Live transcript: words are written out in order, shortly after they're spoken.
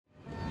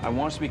I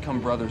want us to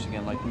become brothers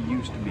again like we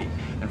used to be,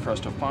 and for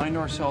us to find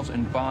ourselves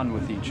and bond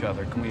with each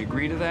other. Can we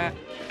agree to that?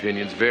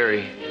 Opinions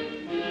vary.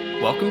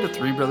 Welcome to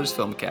Three Brothers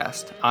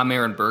Filmcast. I'm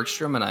Aaron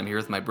Bergstrom, and I'm here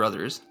with my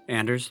brothers,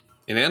 Anders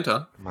and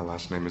Anton. My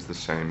last name is the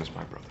same as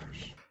my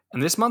brother's.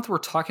 And this month we're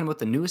talking about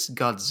the newest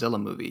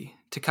Godzilla movie,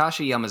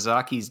 Takashi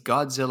Yamazaki's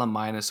Godzilla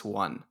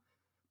 -1.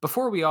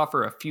 Before we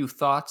offer a few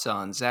thoughts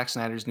on Zack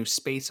Snyder's new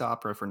space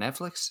opera for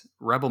Netflix,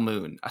 Rebel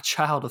Moon, A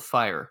Child of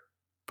Fire,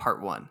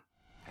 Part 1.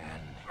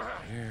 And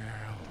here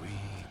we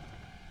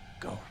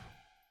go.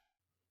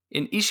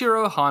 In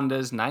Ishiro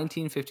Honda's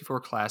 1954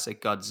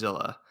 classic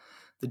Godzilla,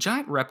 the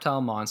giant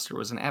reptile monster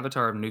was an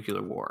avatar of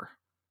nuclear war,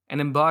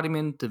 an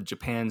embodiment of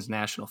Japan's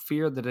national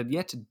fear that had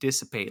yet to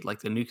dissipate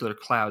like the nuclear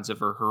clouds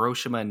over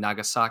Hiroshima and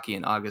Nagasaki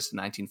in August of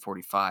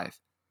 1945.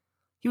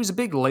 He was a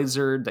big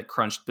lizard that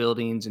crunched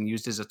buildings and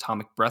used his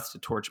atomic breath to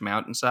torch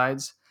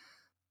mountainsides,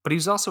 but he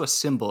was also a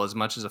symbol as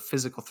much as a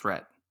physical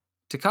threat.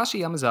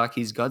 Takashi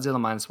Yamazaki's Godzilla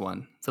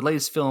 -1, the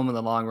latest film in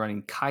the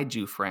long-running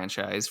kaiju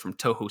franchise from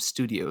Toho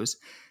Studios,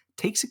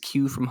 takes a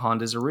cue from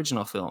Honda's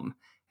original film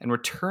and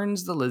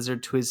returns the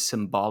lizard to his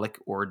symbolic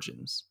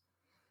origins.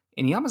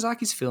 In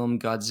Yamazaki's film,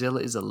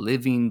 Godzilla is a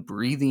living,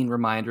 breathing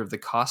reminder of the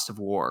cost of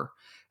war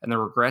and the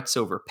regrets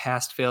over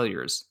past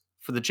failures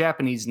for the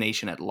Japanese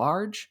nation at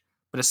large,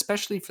 but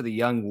especially for the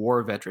young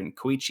war veteran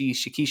Koichi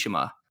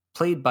Shikishima,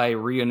 played by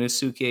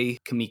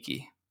Ryunosuke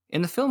Kamiki.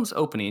 In the film's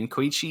opening,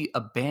 Koichi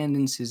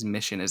abandons his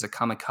mission as a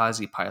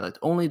kamikaze pilot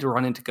only to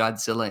run into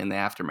Godzilla in the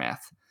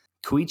aftermath.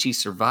 Koichi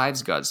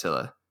survives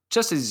Godzilla,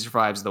 just as he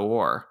survives the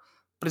war,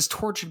 but is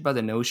tortured by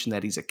the notion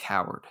that he's a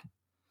coward.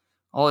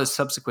 All his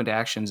subsequent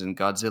actions in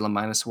Godzilla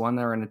 -1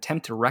 are an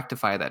attempt to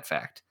rectify that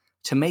fact,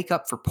 to make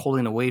up for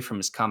pulling away from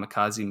his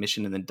kamikaze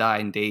mission in the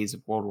dying days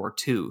of World War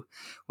II,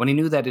 when he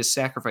knew that his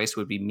sacrifice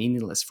would be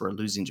meaningless for a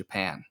losing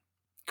Japan.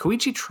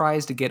 Koichi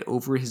tries to get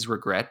over his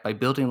regret by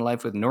building a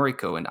life with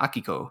Noriko and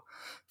Akiko,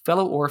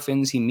 fellow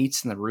orphans he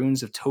meets in the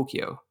ruins of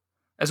Tokyo,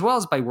 as well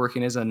as by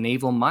working as a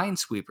naval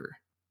minesweeper.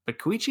 But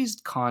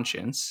Koichi's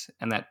conscience,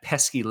 and that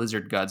pesky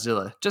lizard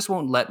Godzilla, just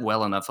won't let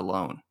well enough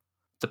alone.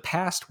 The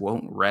past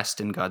won't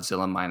rest in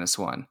Godzilla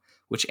 -1,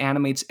 which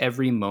animates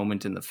every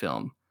moment in the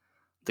film.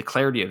 The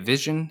clarity of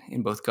vision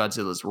in both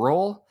Godzilla's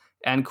role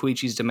and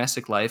Koichi's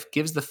domestic life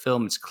gives the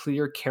film its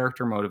clear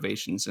character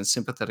motivations and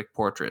sympathetic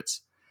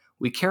portraits.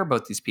 We care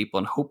about these people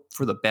and hope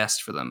for the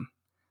best for them,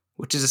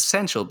 which is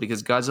essential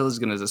because Godzilla is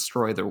going to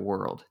destroy their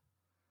world.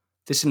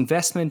 This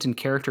investment in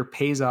character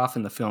pays off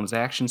in the film's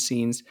action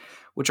scenes,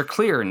 which are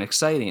clear and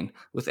exciting,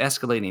 with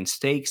escalating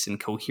stakes and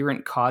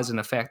coherent cause and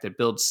effect that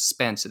builds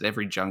suspense at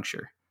every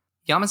juncture.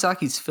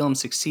 Yamazaki's film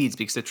succeeds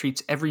because it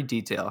treats every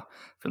detail,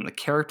 from the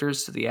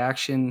characters to the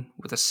action,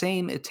 with the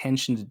same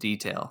attention to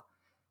detail,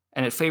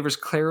 and it favors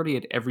clarity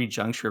at every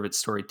juncture of its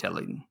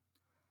storytelling.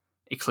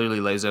 It clearly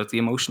lays out the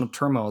emotional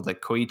turmoil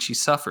that Koichi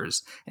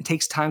suffers and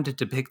takes time to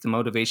depict the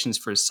motivations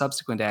for his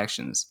subsequent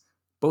actions,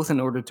 both in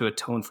order to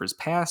atone for his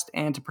past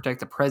and to protect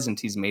the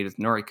present he's made with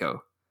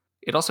Noriko.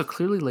 It also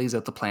clearly lays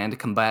out the plan to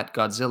combat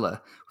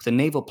Godzilla, with a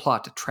naval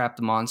plot to trap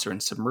the monster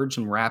and submerge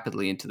him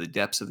rapidly into the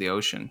depths of the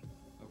ocean.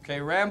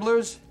 Okay,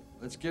 Ramblers,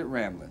 let's get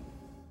rambling.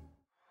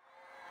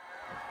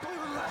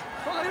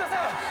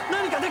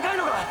 何かでかい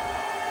のか。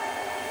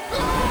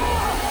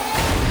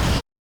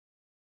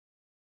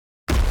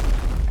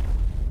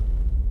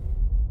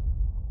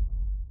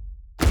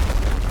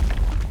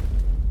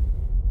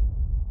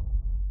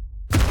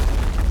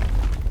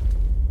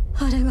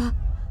あれが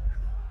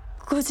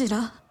ゴジ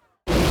ラ。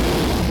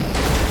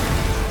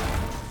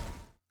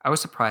 I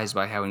was surprised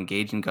by how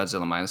engaging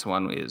Godzilla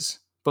 -1 is,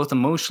 both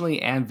emotionally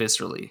and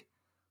viscerally,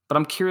 but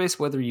I'm curious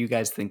whether you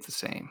guys think the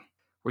same.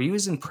 Were you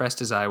as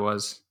impressed as I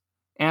was?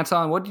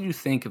 Anton, what did you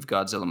think of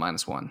Godzilla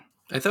 -1?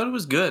 I thought it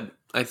was good.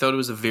 I thought it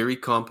was a very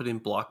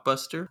competent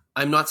blockbuster.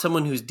 I'm not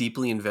someone who's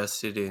deeply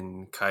invested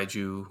in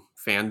kaiju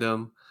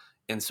fandom,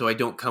 and so I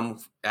don't come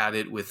at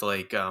it with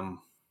like a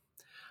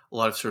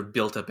lot of sort of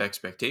built-up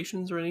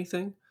expectations or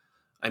anything.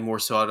 I more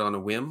saw it on a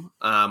whim,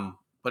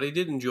 but I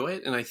did enjoy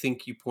it, and I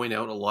think you point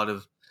out a lot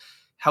of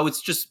how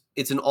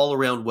it's an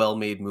all-around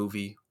well-made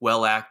movie,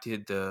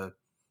 well-acted. The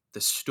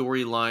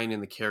storyline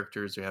and the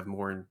characters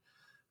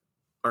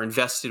are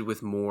invested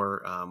with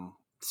more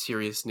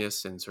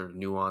seriousness and sort of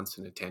nuance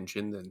and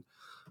attention than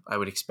I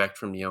would expect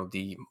from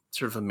the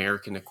sort of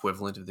American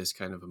equivalent of this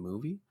kind of a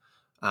movie.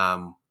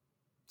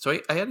 So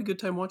I had a good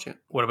time watching it.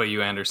 What about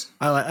you, Anders?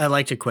 I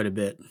liked it quite a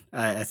bit.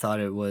 I thought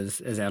it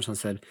was, as Anton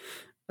said,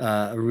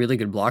 a really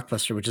good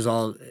blockbuster, which is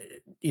all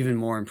even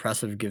more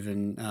impressive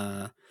given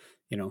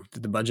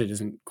that the budget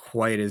isn't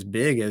quite as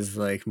big as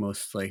like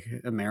most like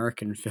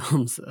American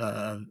films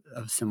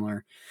of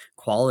similar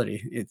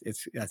quality.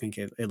 I think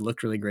it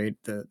looked really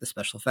great. The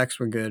special effects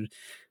were good,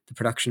 the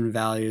production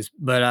values.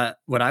 But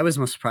what I was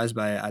most surprised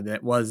by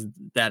was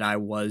that I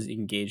was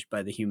engaged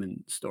by the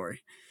human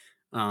story.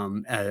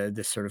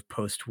 This sort of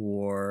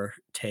post-war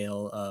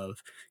tale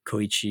of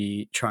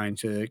Koichi trying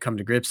to come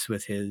to grips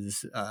with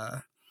his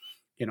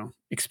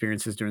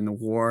experiences during the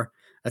war.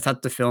 I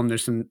thought the film,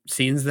 there's some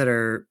scenes that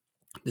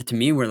to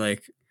me were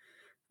like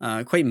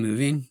quite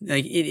moving.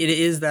 Like it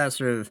is that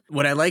sort of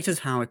what I liked is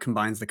how it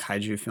combines the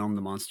kaiju film,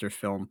 the monster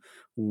film,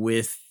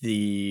 with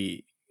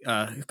the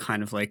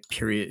kind of like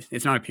period.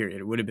 It's not a period.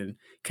 It would have been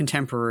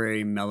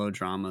contemporary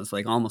melodramas,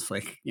 like almost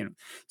like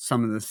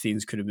some of the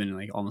scenes could have been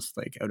like almost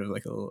like out of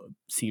like a little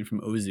scene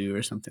from Ozu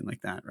or something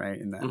like that, right?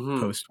 In that Mm-hmm.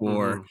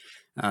 post-war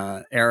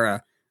Mm-hmm.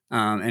 era.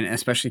 And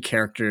especially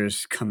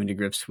characters coming to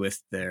grips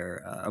with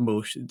their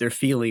emotion, their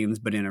feelings,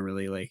 but in a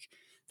really like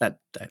that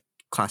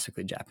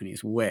classically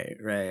Japanese way,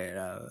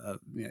 right?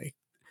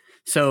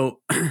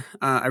 So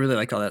I really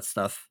liked all that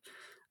stuff.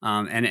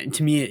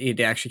 To me, it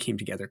actually came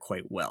together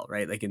quite well,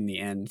 right? Like in the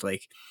end,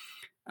 like,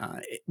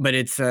 but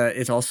it's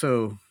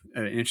also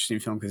an interesting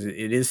film because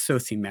it is so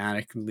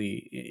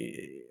thematically,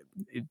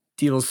 it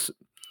deals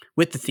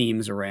with the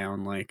themes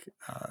around like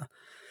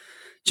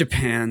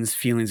Japan's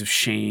feelings of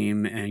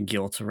shame and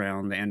guilt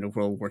around the end of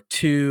World War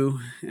II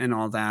and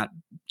all that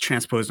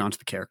transposed onto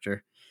the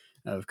character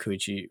of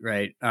Koichi,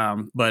 right?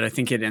 But I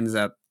think it ends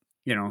up,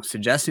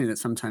 suggesting that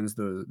sometimes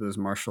those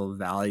martial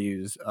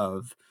values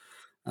of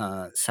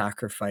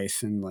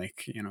sacrifice and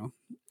like,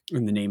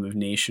 in the name of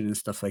nation and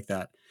stuff like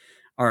that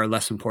are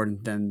less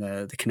important than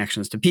the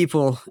connections to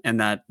people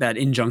and that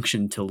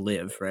injunction to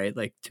live, right?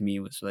 Like to me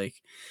was like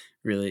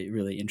really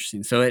really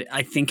interesting. So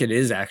I think it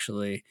is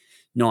actually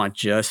not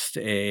just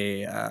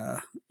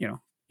a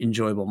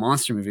enjoyable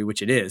monster movie,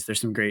 which it is.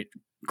 There's some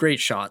great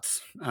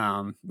shots.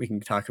 We can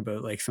talk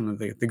about like some of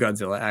the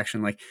Godzilla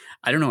action. Like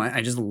I don't know,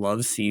 I just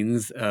love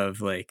scenes of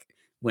like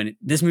when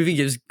this movie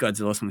gives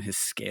Godzilla some of his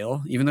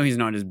scale, even though he's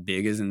not as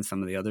big as in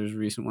some of the other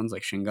recent ones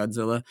like Shin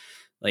Godzilla.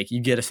 Like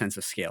you get a sense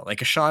of scale,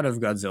 like a shot of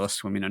Godzilla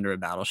swimming under a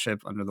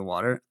battleship under the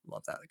water.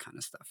 Love that kind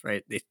of stuff,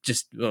 right? It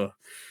just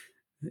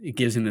it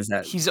gives him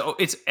that.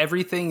 It's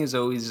everything is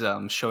always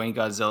showing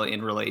Godzilla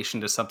in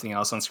relation to something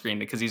else on screen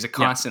because he's a Yeah,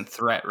 constant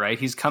threat, right?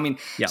 He's coming.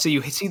 yeah, So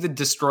you see the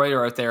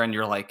destroyer out there, and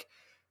you're like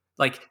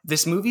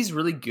this movie's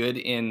really good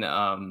in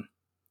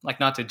like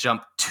not to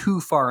jump too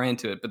far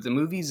into it, but the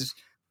movie's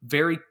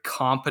very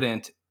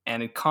competent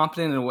in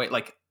a way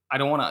like I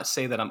don't want to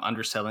say that I'm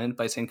underselling it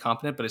by saying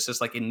competent, but it's just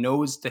like it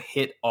knows to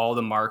hit all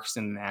the marks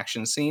in an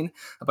action scene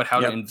about how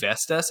to yep,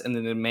 invest us and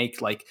then to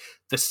make like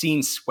the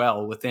scene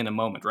swell within a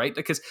moment, right?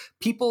 Because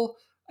people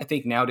I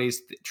think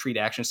nowadays treat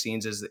action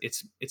scenes as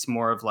it's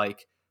more of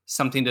like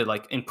something to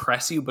like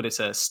impress you, but it's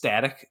a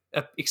static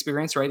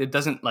experience, right? It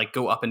doesn't like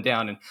go up and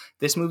down. And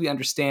this movie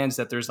understands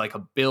that there's like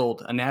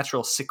a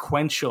natural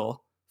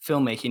sequential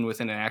filmmaking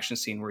within an action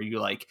scene where you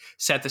like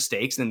set the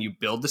stakes and then you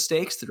build the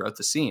stakes throughout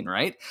the scene,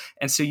 right?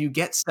 And so you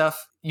get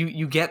stuff,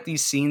 you get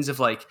these scenes of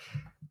like,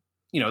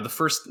 the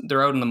first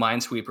they're out in the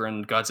minesweeper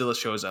and Godzilla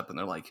shows up and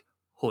they're like,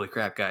 holy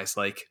crap, guys,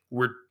 like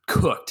we're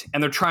cooked.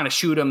 And they're trying to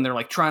shoot him. They're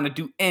like trying to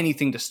do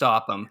anything to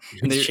stop him.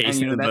 he's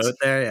chasing the boat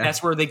there. Yeah,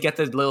 that's where they get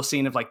the little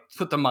scene of like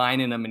put the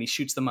mine in him and he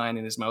shoots the mine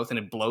in his mouth and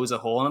it blows a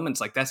hole in him. And it's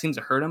like that seems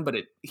to hurt him, but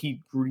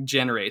he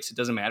regenerates. It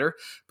doesn't matter.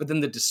 But then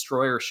the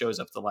destroyer shows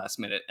up at the last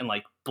minute and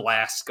like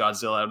blasts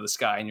Godzilla out of the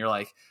sky, and you're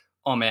like,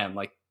 oh man,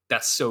 like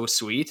that's so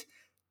sweet.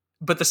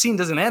 But the scene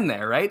doesn't end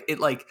there, right? It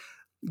like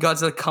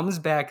Godzilla comes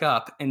back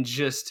up and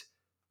just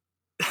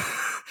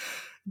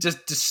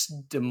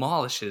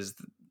demolishes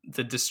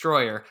the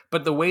destroyer.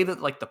 But the way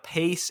that like the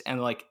pace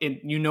and like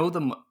it,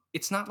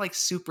 it's not like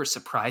super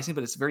surprising,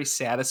 but it's very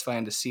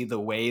satisfying to see the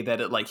way that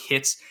it like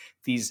hits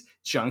these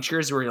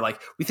junctures where you're like,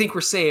 we think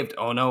we're saved.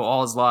 Oh no,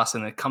 all is lost.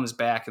 And it comes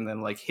back and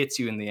then like hits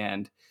you in the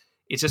end.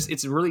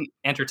 It's really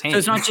entertaining. so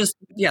it's not just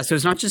so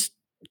it's not just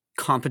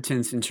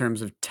competence in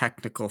terms of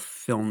technical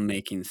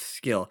filmmaking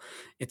skill.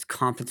 It's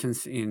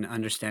competence in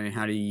understanding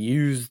how to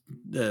use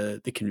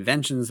the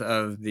conventions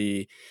of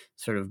the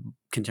sort of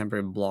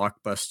contemporary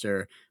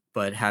blockbuster,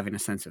 but having a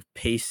sense of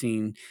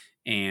pacing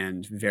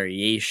and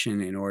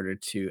variation in order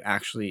to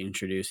actually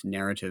introduce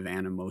narrative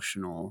and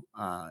emotional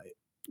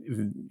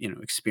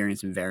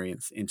experience and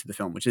variance into the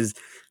film, which is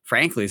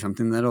frankly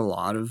something that a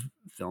lot of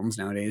films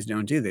nowadays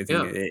don't do. They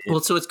think Yeah. Well,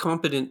 so it's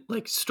competent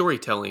like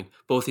storytelling,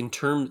 both in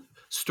term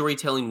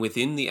storytelling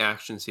within the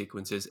action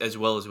sequences as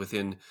well as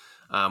within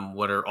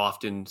what are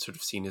often sort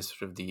of seen as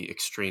sort of the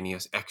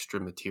extraneous extra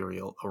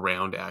material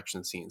around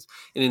action scenes.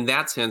 And in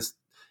that sense,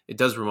 it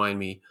does remind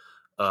me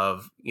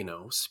of,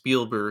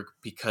 Spielberg,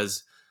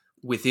 because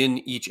within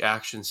each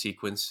action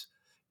sequence,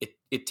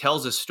 it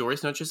tells a story.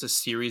 It's not just a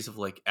series of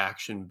like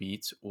action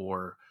beats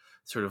or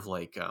sort of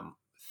like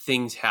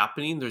things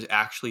happening. There's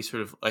actually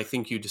sort of, I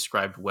think you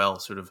described well,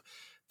 sort of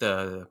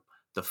the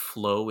the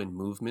flow and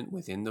movement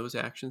within those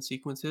action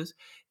sequences,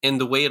 and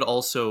the way it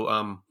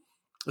also,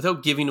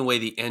 without giving away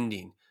the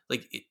ending,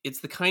 like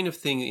it's the kind of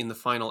thing in the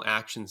final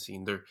action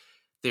scene.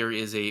 There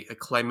is a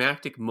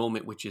climactic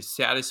moment which is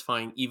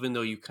satisfying, even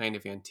though you kind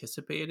of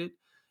anticipate it.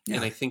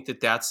 And yeah, I think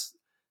that's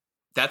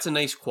a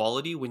nice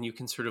quality when you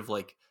can sort of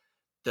like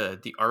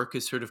the arc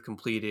is sort of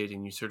completed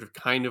and you sort of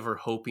kind of are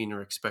hoping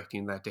or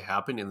expecting that to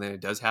happen, and then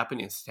it does happen.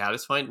 It's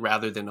satisfying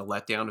rather than a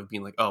letdown of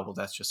being like, oh well,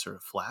 that's just sort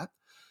of flat.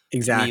 To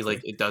me, like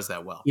exactly. it does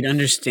that well. It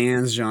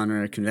understands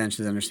genre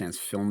conventions, understands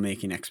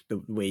filmmaking, the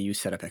way you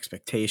set up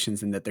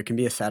expectations, and that there can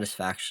be a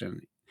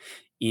satisfaction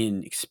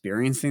in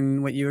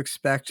experiencing what you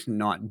expect,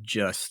 not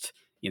just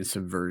in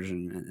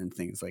subversion and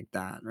things like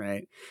that,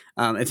 right?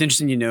 It's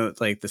interesting you note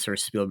like the sort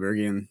of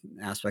Spielbergian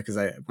aspect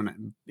because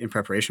in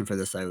preparation for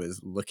this, I was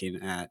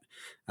looking at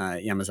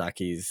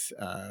Yamazaki's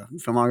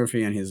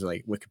filmography and his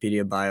like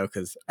Wikipedia bio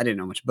because I didn't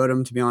know much about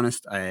him, to be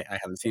honest. I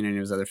haven't seen any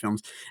of his other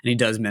films, and he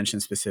does mention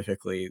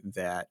specifically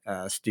that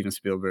Steven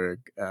Spielberg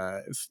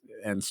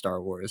and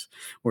Star Wars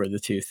were the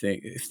two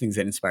things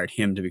that inspired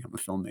him to become a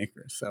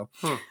filmmaker. So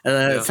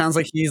it sounds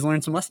like he's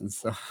learned some lessons.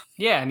 So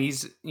Yeah, and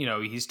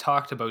he's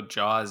talked about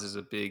Jaws as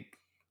a big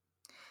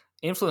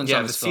influence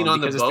on The this scene film on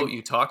the because it's boat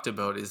you talked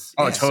about is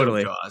Oh, so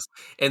totally. Jaws,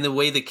 and the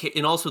way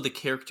and also the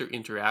character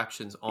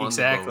interactions on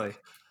exactly.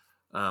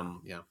 the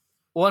boat. Yeah.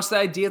 Well, it's the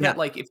idea Yeah. that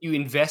like if you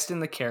invest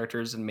in the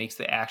characters, it makes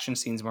the action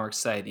scenes more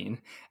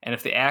exciting, and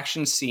if the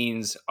action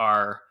scenes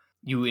are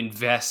you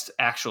invest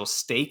actual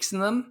stakes in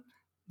them,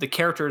 the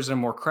characters are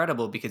more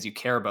credible because you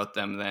care about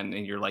them then,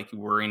 and you're like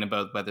worrying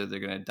about whether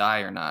they're going to die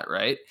or not,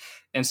 right?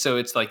 And so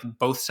it's like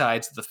both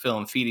sides of the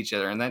film feed each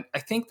other, and then I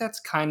think that's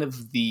kind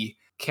of the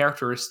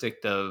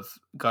characteristic of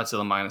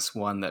Godzilla minus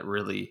one that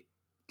really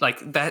like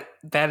that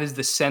is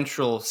the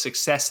central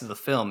success of the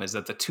film is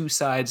that the two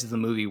sides of the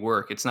movie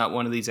work. It's not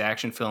one of these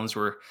action films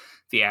where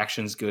the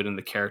action's good and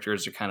the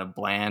characters are kind of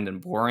bland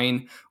and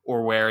boring,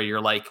 or where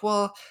you're like,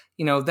 well,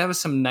 that was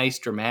some nice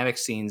dramatic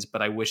scenes,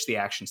 but I wish the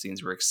action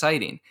scenes were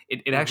exciting.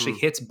 It actually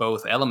hits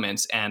both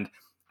elements, and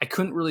I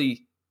couldn't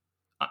really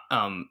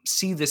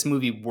see this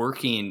movie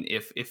working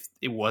if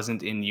it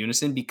wasn't in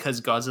unison, because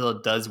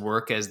Godzilla does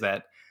work as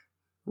that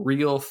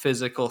real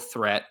physical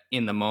threat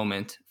in the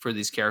moment for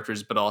these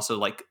characters, but also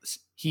like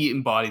he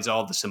embodies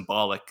all the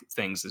symbolic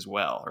things as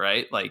well,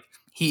 right? Like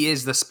he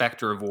is the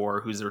specter of war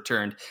who's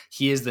returned.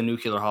 He is the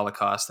nuclear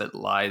holocaust that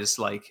lies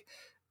like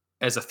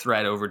as a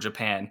threat over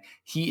Japan.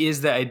 He is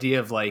the idea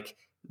of like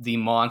the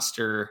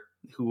monster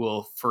who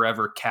will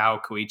forever cow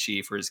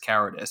Koichi for his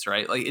cowardice,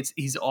 right? Like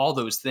he's all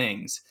those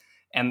things.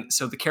 And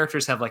so the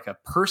characters have like a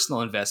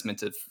personal investment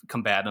to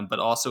combat him, but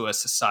also a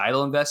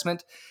societal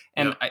investment.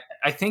 And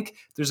I think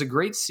there's a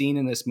great scene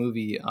in this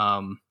movie,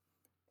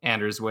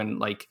 Anders, when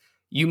like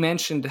you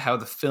mentioned how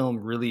the film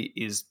really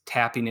is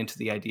tapping into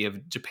the idea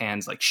of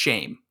Japan's like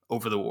shame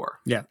over the war.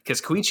 Yeah.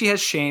 Because Koichi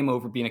has shame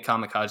over being a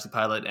kamikaze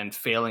pilot and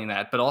failing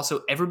that, but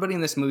also everybody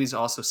in this movie is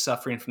also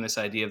suffering from this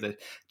idea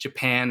that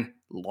Japan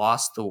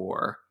lost the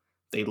war.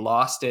 They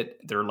lost it.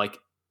 They're like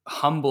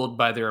humbled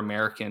by their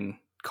American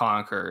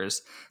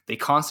conquerors. They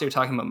constantly are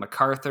talking about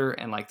MacArthur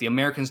and like the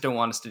Americans don't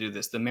want us to do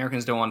this. The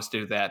Americans don't want us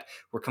to do that.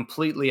 We're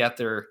completely at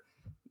their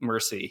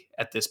mercy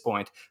at this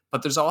point.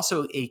 But there's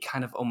also a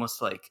kind of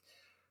almost like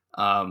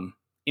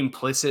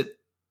implicit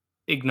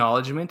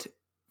acknowledgement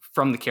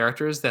from the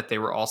characters that they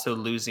were also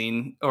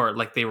losing, or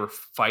like they were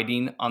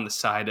fighting on the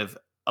side of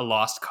a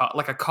lost cause,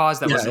 like a cause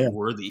that wasn't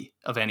worthy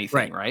of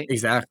anything, right?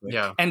 Exactly.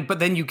 Yeah. But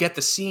then you get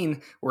the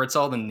scene where it's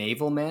all the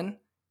naval men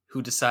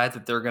who decide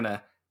that they're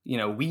gonna,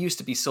 we used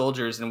to be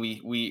soldiers and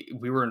we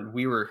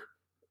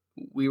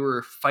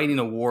were fighting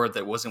a war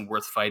that wasn't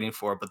worth fighting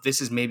for, but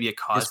this is maybe a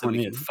cause that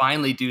we can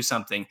finally do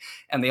something.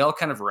 And they all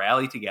kind of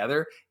rally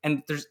together.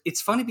 And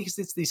it's funny because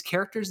it's these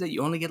characters that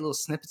you only get little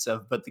snippets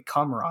of, but the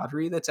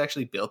camaraderie that's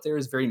actually built there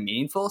is very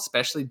meaningful,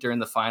 especially during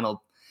the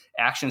final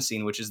action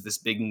scene, which is this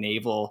big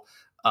naval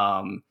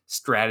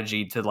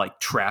strategy to like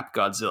trap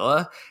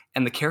Godzilla.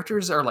 And the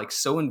characters are like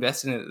so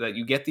invested in it that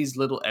you get these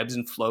little ebbs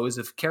and flows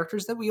of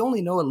characters that we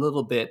only know a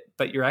little bit,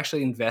 but you're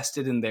actually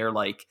invested in their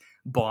like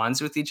bonds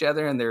with each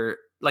other. And they're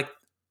like,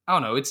 I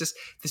don't know, it's just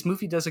this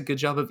movie does a good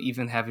job of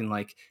even having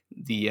like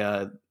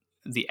the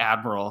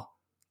admiral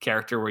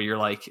character where you're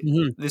like,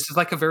 this is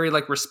like a very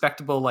like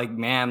respectable like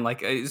man.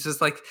 Like it's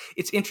just like,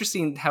 it's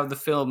interesting how the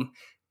film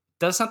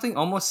does something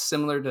almost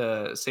similar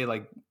to say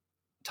like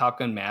Top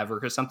Gun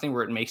Maverick or something,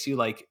 where it makes you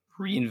like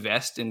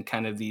reinvest in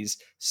kind of these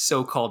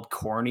so-called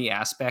corny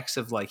aspects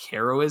of like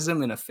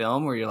heroism in a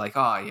film, where you're like,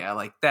 oh yeah,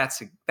 like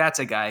that's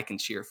a guy I can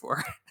cheer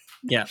for.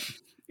 Yeah.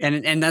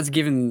 And that's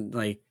given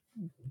like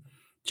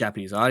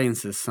Japanese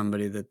audiences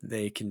somebody that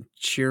they can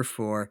cheer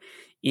for,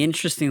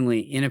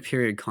 interestingly, in a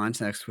period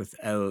context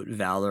without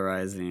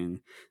valorizing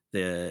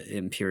the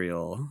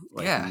imperial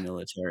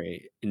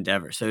military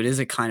endeavor. So it is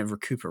a kind of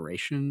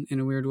recuperation in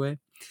a weird way.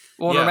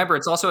 Well, remember,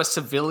 it's also a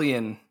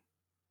civilian.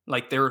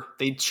 Like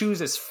they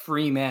choose as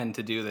free men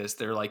to do this.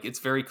 They're like, it's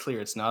very clear.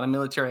 It's not a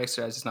military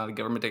exercise. It's not a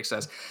government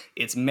exercise.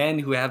 It's men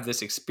who have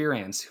this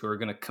experience who are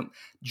going to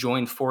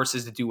join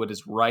forces to do what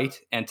is right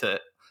and to,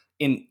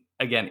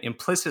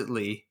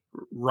 implicitly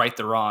right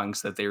the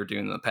wrongs that they were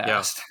doing in the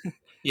past.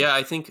 Yeah,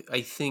 I think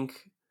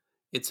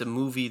it's a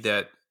movie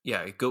that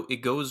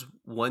it goes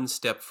one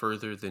step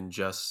further than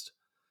just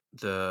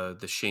the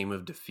shame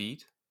of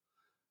defeat,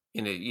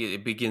 and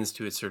it begins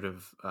to sort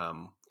of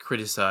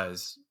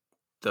criticize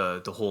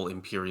the whole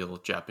imperial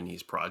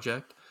Japanese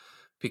project,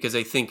 because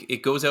I think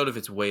it goes out of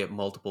its way at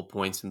multiple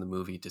points in the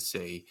movie to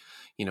say,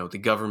 the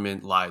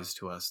government lies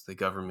to us, the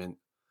government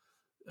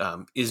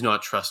is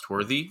not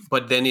trustworthy,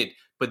 but then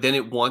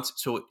it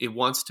wants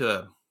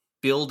to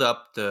build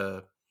up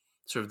the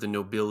sort of the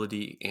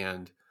nobility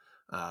and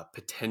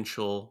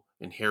potential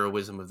and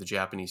heroism of the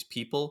Japanese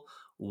people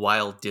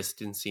while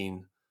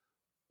distancing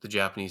the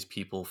Japanese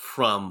people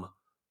from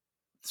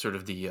sort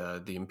of the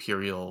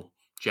imperial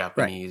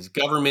Right. Japanese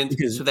government,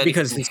 Because so that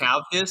it because can it's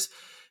have this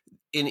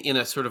in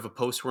a sort of a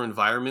post-war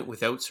environment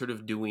without sort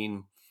of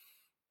doing,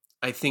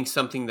 I think,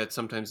 something that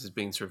sometimes is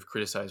being sort of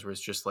criticized, where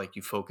it's just like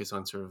you focus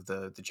on sort of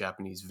the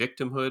Japanese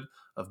victimhood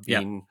of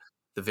yeah, being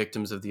the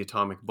victims of the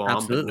atomic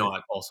bomb, but absolutely.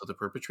 not also the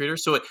perpetrator.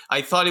 So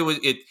I thought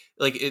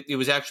it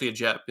was actually a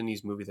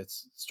Japanese movie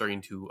that's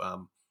starting to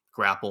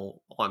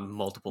grapple on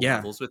multiple Yeah.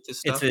 levels with this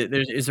It's stuff.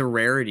 there's a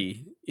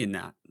rarity in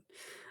that.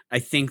 I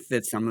think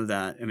that some of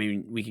that, I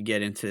mean, we could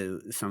get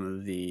into some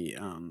of the,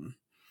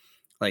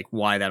 like,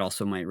 why that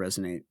also might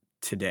resonate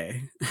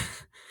today,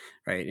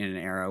 right? In an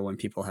era when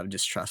people have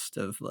distrust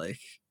of, like,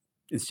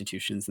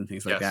 institutions and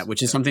things like that, Yes,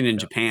 which is yeah, something in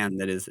yeah, Japan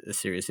that is a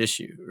serious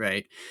issue,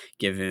 right?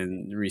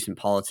 Given recent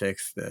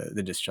politics,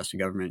 the distrust of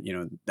government,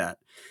 that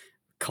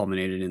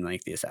culminated in,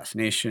 like, the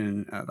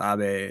assassination of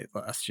Abe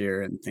last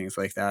year and things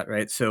like that,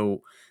 right?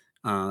 So,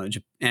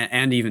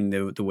 and even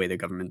the way the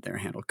government there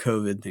handled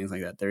COVID, things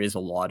like that. There is a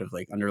lot of,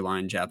 like,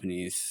 underlying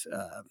Japanese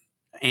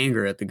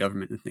anger at the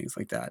government and things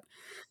like that.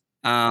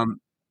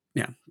 Um,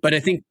 yeah, but I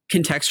think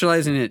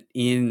contextualizing it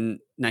in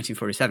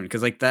 1947,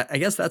 because, like, that, I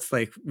guess that's,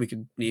 like, we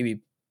could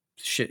maybe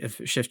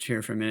shift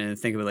here for a minute and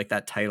think of it like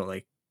that title,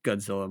 like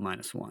Godzilla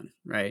minus one,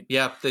 right?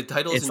 yeah. The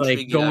title's It's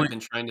like intriguing. I've going been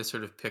trying to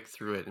sort of pick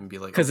through it and be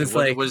like, because okay, it's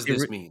like what does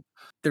this mean?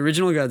 the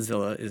original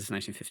Godzilla is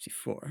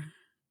 1954,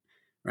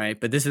 right?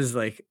 But this is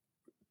like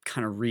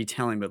kind of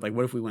retelling, but, like,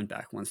 what if we went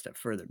back one step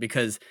further?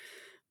 Because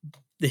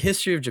the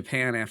history of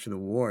Japan after the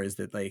war is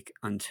that, like,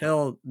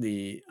 until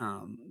the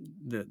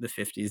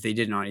 50s, they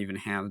did not even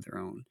have their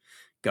own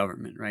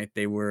government, right?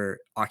 They were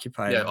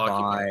Yeah, occupied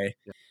occupied. by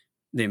Yeah,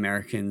 the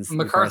Americans.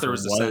 MacArthur MacArthur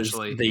was was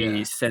essentially,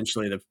 the yeah.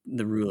 essentially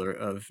the ruler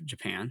of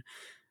Japan.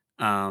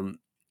 Um,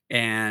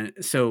 and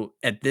so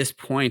at this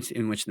point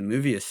in which the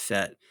movie is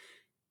set,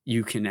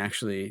 you can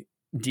actually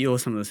deal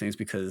with some of those things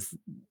because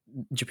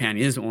Japan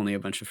is only a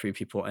bunch of free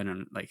people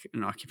and like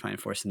an occupying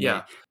force, and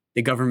yeah.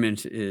 the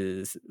government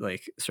is,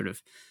 like, sort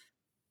of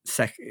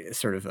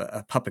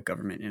a puppet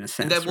government in a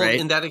And that sense,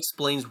 right?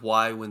 explains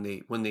why when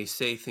they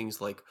say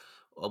things like,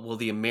 well,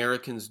 the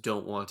Americans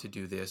don't want to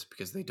do this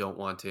because they don't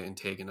want to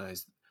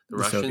antagonize the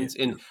The Russians, Soviets,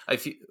 yeah. and I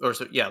feel, or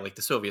so, yeah, like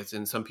the Soviets,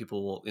 and some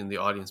people will, in the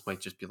audience, might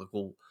just be like,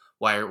 well,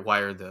 why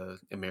are the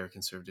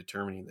Americans sort of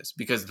determining this?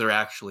 Because they're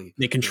actually,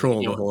 They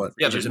control the whole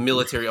yeah, there's a region.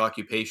 military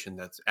occupation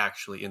that's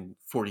actually in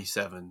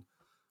 47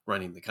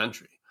 running the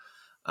country.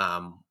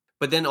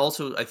 But then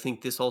also, I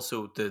think this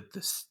also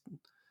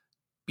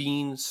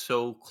being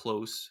so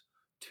close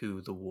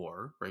to the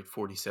war, right?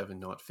 47,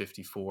 not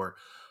 54,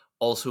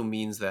 also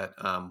means that,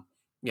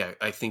 yeah,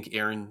 I think,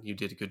 Aaron, you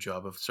did a good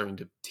job of starting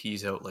to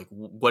tease out, like,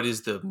 what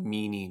is the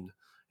meaning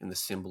and the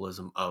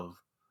symbolism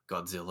of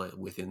Godzilla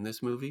within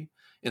this movie.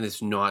 And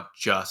it's not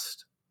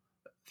just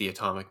the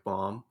atomic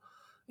bomb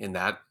in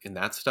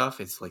that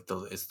stuff. It's like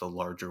it's the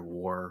larger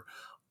war.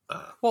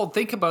 Well,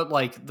 think about,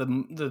 like,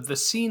 the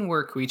scene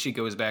where Koichi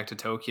goes back to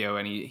Tokyo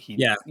and he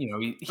Yeah.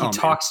 he Oh, man.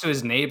 talks to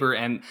his neighbor,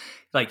 and,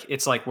 like,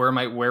 it's like, where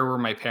were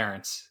my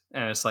parents?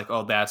 And it's like,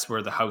 oh, that's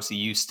where the house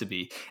used to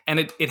be. And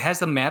it has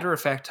the matter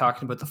of fact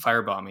talking about the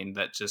firebombing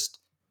that just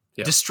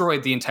Yeah.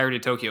 destroyed the entirety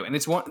of Tokyo. And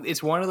it's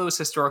one of those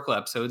historical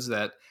episodes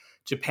that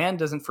Japan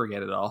doesn't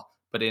forget at all,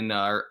 but in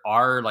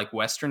our like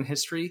Western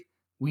history,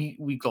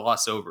 we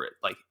gloss over it.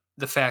 Like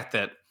the fact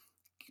that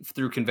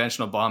through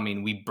conventional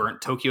bombing, we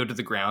burnt Tokyo to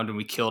the ground and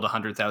we killed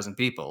 100,000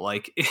 people.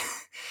 Like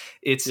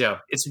Yeah.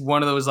 it's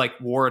one of those, like,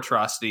 war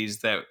atrocities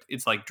that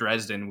it's like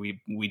Dresden.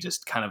 We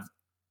just kind of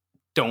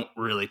don't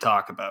really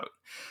talk about.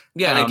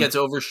 Yeah, and it Um, gets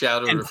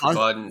overshadowed And or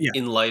forgotten yeah.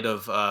 in light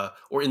of,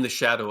 or in the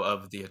shadow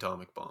of the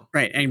atomic bomb.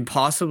 Right, and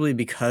possibly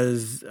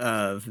because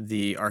of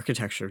the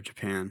architecture of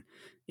Japan,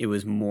 it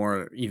was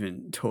more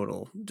even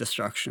total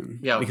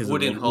destruction Yeah, because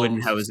of the wooden wooden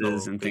homes, houses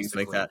so and things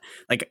like basically. that.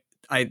 Like,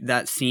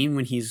 that scene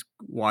when he's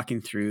walking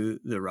through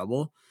the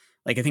rubble,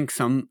 like, I think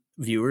some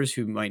viewers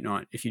who might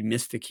not, if you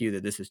missed the cue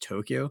that this is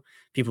Tokyo,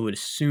 people would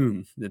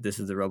assume that this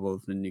is the rubble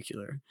of the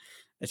nuclear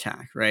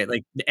attack, right?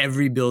 Like,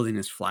 every building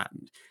is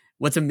flattened.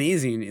 What's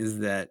amazing is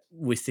that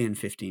within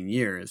 15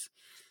 years,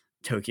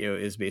 Tokyo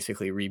is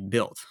basically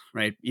rebuilt,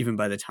 right? Even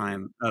by the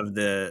time of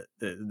the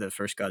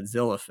first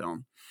Godzilla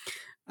film,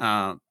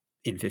 uh,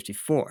 in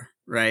 '54,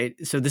 right?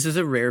 So this is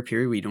a rare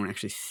period where you don't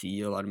actually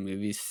see a lot of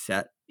movies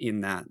set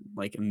in that,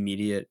 like,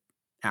 immediate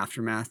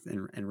aftermath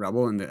and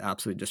rubble and the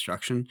absolute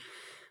destruction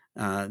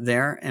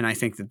there. And I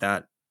think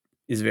that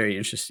is very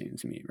interesting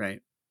to me,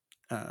 right?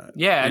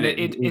 yeah, And and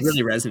it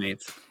really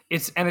resonates.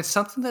 it's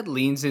something that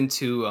leans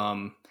into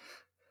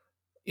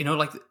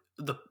like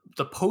the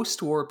the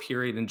post-war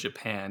period in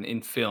Japan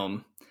in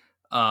film.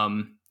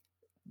 Um,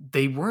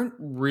 they weren't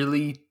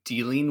really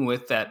dealing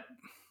with that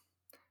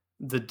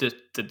the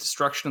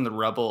destruction and the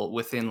rubble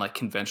within, like,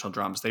 conventional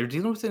dramas. They were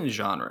dealing with it in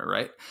genre,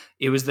 right?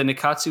 It was the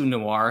Nikatsu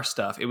noir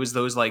stuff. It was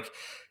those, like,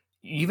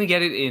 you even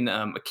get it in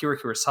Akira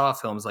Kurosawa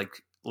films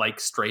like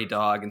Stray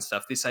Dog and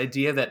stuff. This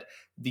idea that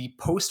the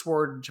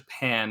post-war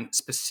Japan,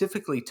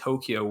 specifically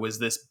Tokyo, was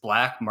this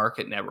black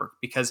market network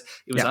because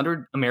it was Yeah.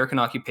 under American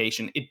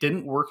occupation. It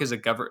didn't work as a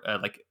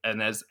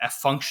as a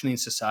functioning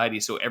society.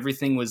 So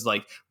everything was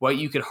like what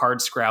you could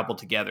hard scrabble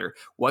together.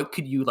 What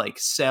could you like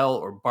sell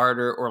or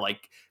barter or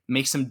like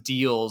make some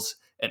deals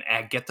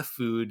and get the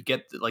food,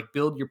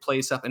 build your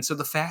place up. And so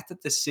the fact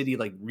that this city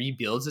like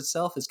rebuilds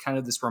itself is kind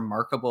of this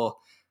remarkable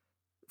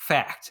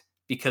fact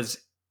because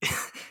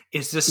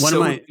it's just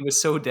it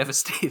was so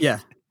devastating. Yeah.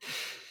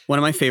 One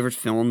of my favorite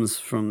films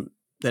from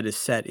that is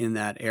set in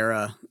that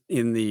era,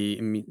 in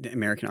the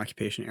American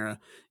occupation era,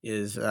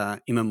 is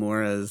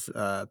Imamura's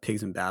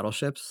Pigs and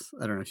Battleships.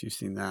 I don't know if you've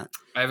seen that.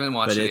 I haven't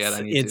watched it yet.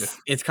 I need to.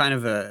 It's kind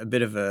of a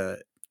bit of a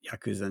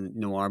Yakuza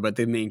noir, but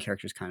the main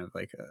character is kind of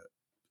like a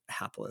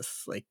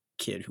hapless like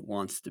kid who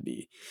wants to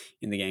be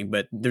in the gang.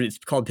 But it's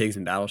called Pigs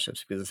and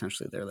Battleships because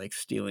essentially they're like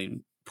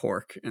stealing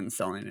pork and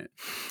selling it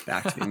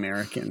back to the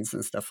Americans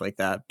and stuff like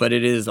that. But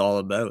it is all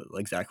about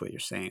exactly what you're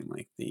saying,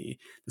 like the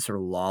sort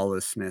of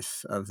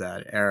lawlessness of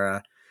that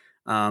era.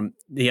 One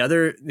of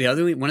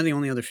the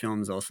only other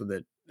films also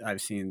that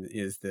I've seen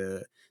is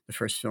the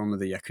first film of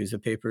the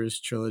Yakuza Papers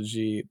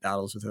trilogy,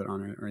 Battles Without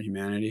Honor or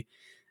Humanity.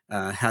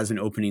 Has an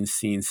opening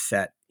scene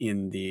set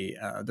in the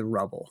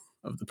rubble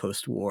of the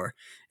post-war,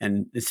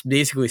 and it's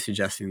basically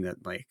suggesting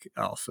that like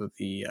also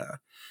the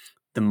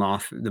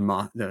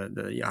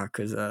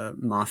Yakuza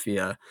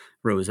mafia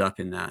rose up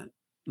in that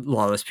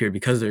lawless period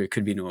because there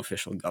could be no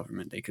official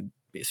government. They could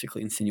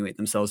basically insinuate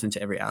themselves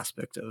into every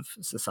aspect of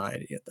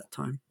society at that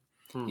time.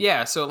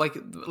 Yeah, so like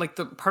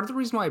the part of the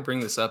reason why I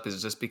bring this up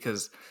is just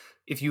because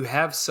if you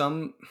have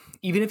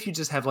even if you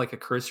just have like a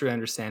cursory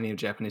understanding of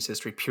Japanese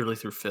history purely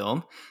through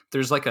film,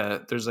 there's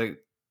a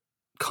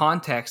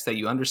context that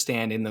you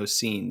understand in those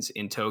scenes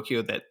in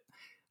Tokyo that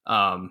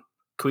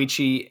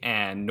Koichi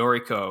and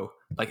Noriko,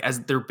 like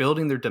as they're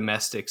building their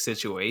domestic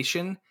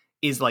situation,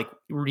 is like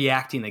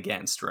reacting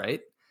against, right?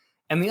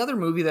 And the other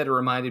movie that it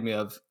reminded me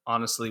of,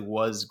 honestly,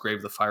 was Grave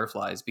of the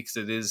Fireflies, because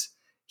it is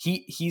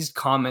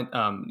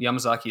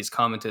Yamazaki has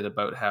commented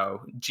about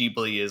how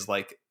Ghibli is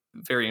like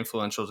very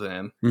influential to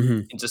him,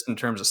 just in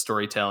terms of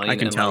storytelling. I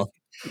can tell,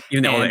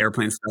 even all the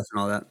airplane stuff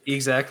and all that.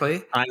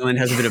 Exactly. Island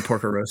has a bit of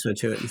Porco Rosso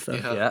to it and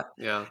stuff.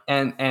 Yeah.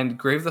 And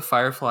Grave of the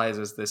Fireflies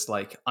is this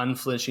like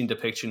unflinching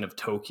depiction of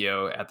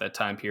Tokyo at that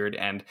time period,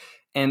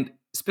 and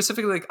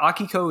specifically like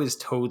Akiko is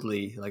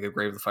totally like a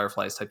Grave of the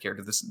Fireflies type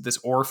character. This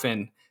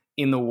orphan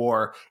in the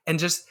war, and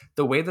just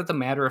the way that the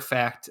matter of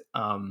fact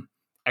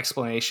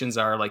explanations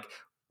are like.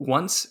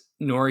 Once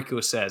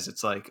Noriko says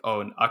it's like,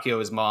 oh, and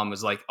Akio's mom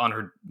was like on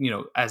her,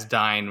 as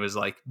dying, was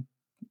like,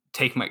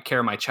 take care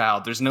of my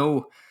child. There's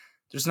no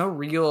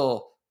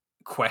real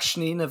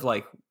questioning of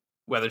like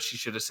whether she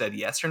should have said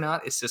yes or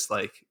not. It's just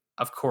like,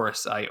 of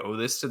course I owe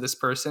this to this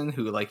person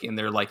who like in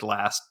their like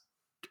last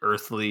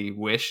earthly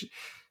wish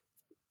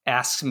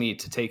asks me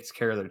to take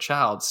care of their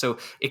child. So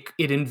it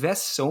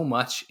invests so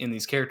much in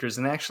these characters.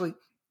 And actually,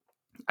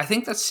 I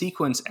think that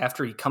sequence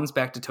after he comes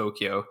back to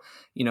Tokyo,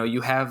 you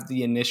have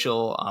the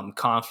initial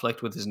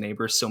conflict with his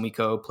neighbor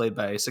Somiko, played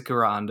by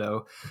Sakura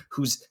Ando,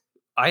 who's,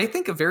 I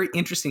think, a very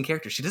interesting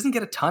character. She doesn't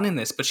get a ton in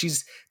this, but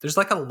there's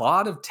like a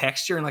lot of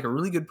texture and like a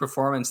really good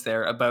performance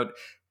there about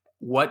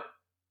what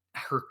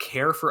her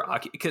care for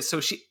Aki. Because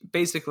so she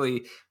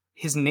basically,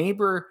 his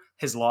neighbor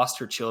has lost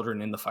her children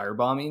in the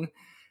firebombing,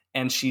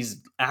 and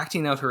she's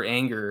acting out her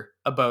anger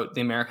about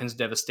the Americans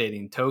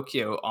devastating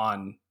Tokyo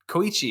on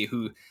Koichi,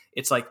 who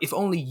it's like, if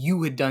only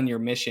you had done your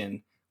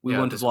mission, we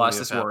wouldn't have lost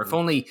this war. If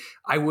only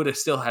I would have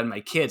still had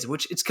my kids,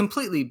 which it's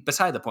completely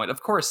beside the point.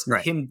 Of course,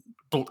 him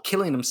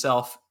killing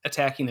himself,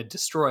 attacking a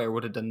destroyer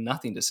would have done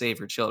nothing to save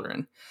her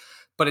children.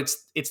 But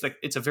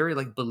it's a very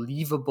like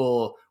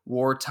believable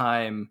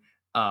wartime,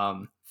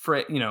 her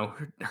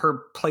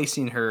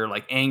placing her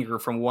like anger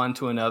from one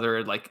to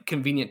another, like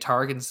convenient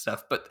target and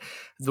stuff. But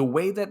the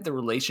way that the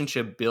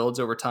relationship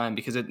builds over time,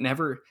 because it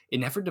never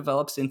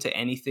develops into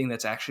anything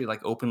that's actually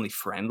like openly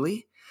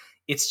friendly.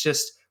 It's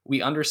just,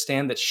 we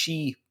understand that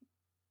she,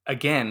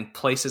 again,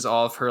 places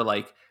all of her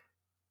like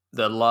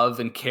the love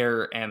and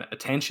care and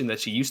attention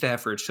that she used to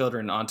have for her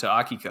children onto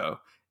Akiko.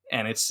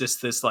 And it's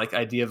just this like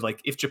idea of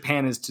like, if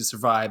Japan is to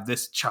survive,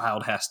 this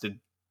child has to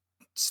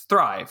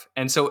thrive.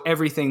 And so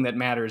everything that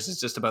matters is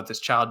just about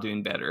this child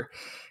doing better.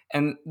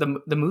 And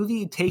the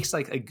movie takes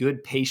like a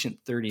good patient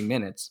 30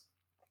 minutes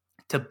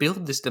to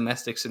build this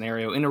domestic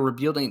scenario in a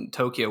rebuilding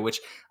Tokyo, which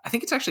I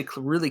think it's actually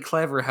really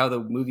clever how the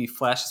movie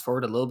flashes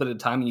forward a little bit at a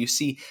time and you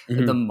see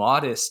the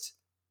modest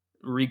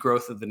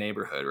regrowth of the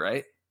neighborhood,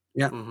 right?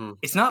 Yeah.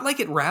 It's not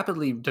like it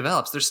rapidly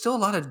develops. There's still a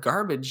lot of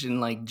garbage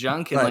and like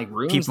junk and like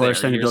rooms. People are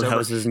starting to build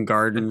houses and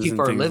gardens.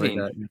 People and are living.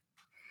 like that.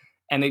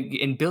 And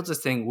it builds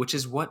this thing, which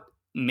is what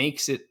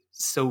makes it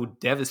so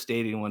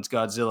devastating once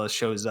Godzilla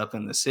shows up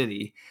in the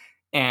city.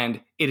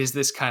 And it is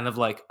this kind of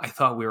like, I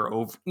thought we were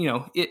over,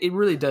 it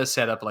really does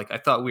set up like, I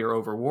thought we were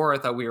over war. I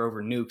thought we were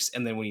over nukes.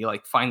 And then when he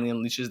like finally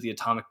unleashes the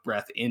atomic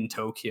breath in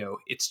Tokyo,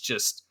 it's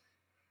just,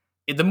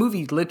 the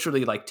movie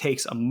literally like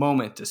takes a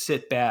moment to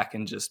sit back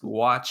and just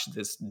watch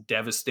this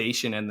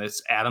devastation and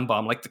this atom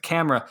bomb. Like the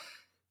camera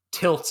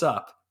tilts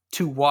up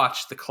to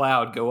watch the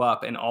cloud go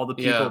up and all the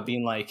people Yeah.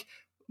 being like,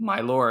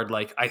 my lord,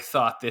 like I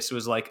thought this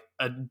was like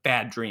a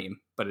bad dream,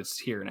 but it's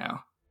here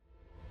now.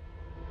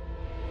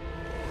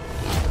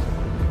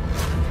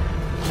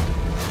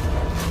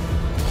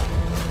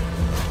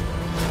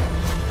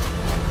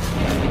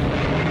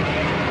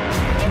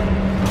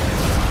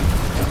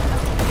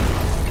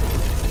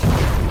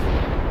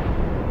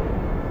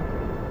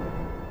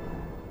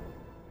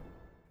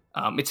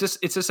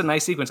 It's just a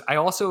nice sequence. I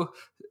also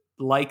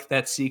like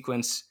that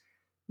sequence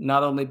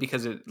not only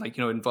because it like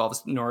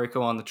involves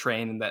Noriko on the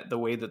train and that the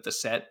way that the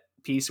set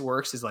piece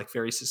works is like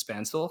very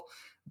suspenseful,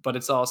 but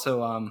it's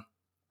also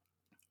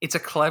it's a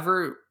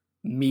clever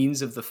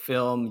means of the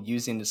film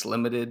using its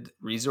limited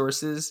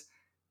resources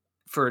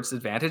for its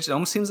advantage. It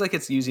almost seems like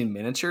it's using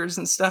miniatures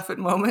and stuff at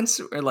moments,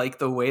 or like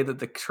the way that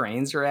the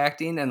trains are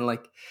acting and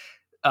like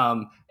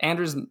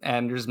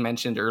Anders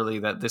mentioned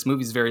earlier that this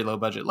movie's very low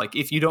budget. Like,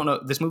 if you don't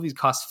know, this movie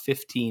cost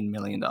 $15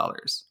 million.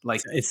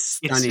 Like, It's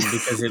stunning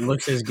because it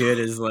looks as good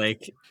as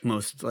like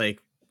most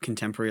like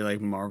contemporary like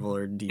Marvel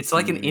or DC. It's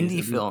like an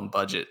movies. indie film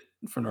budget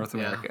for North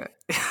America.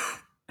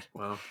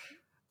 Wow.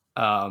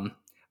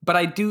 But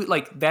I do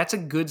like that's a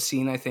good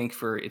scene, I think,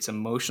 for its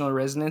emotional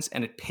resonance,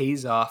 and it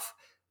pays off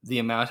the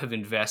amount of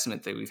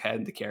investment that we've had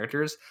in the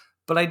characters.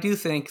 But I do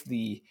think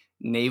the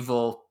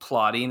naval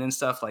plotting and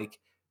stuff, like,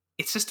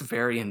 it's just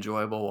very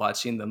enjoyable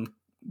watching them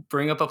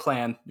bring up a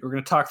plan. We're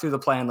going to talk through the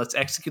plan. Let's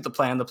execute the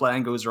plan. The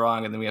plan goes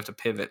wrong, and then we have to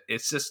pivot.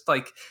 It's just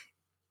like,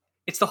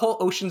 it's the whole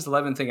Ocean's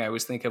 11 thing I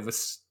always think of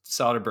with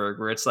Soderbergh,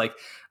 where it's like,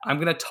 I'm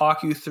going to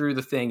talk you through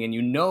the thing,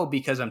 and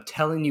because I'm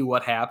telling you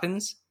what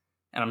happens,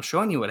 and I'm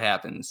showing you what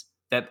happens,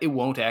 that it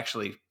won't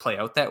actually play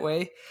out that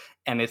way.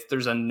 And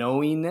there's a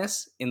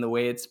knowingness in the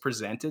way it's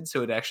presented,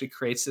 so it actually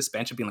creates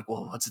suspense of being like,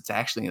 well, what's it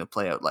actually going to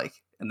play out like?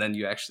 And then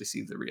you actually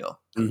see the real.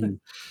 Mm-hmm.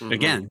 Mm-hmm.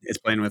 Again, it's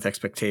playing with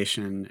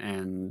expectation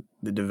and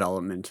the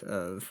development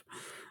of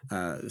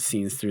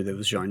scenes through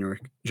those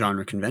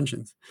genre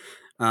conventions.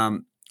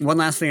 One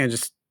last thing, I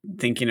just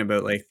thinking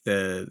about like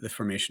the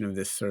formation of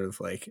this sort of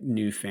like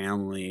new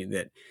family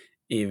that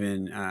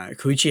even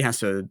Koichi has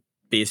to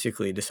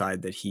basically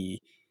decide that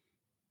he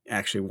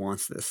actually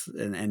wants this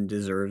and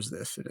deserves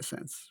this in a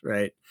sense,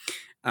 right?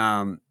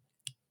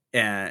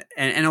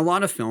 And a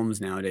lot of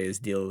films nowadays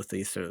deal with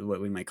these sort of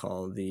what we might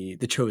call the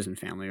chosen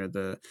family, or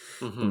the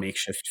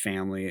makeshift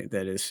family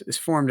that is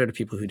formed out of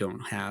people who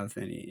don't have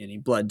any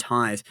blood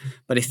ties.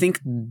 But I think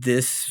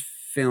this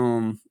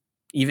film,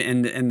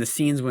 even and the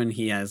scenes when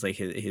he has like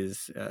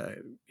his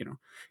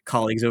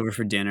colleagues over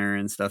for dinner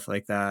and stuff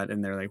like that,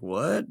 and they're like,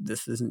 "What?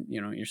 This isn't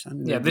your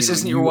son? Yeah, this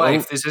isn't your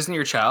wife. This isn't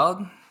your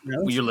child.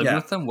 You're living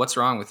with them. What's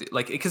wrong with you?"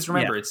 Like, because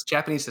remember, it's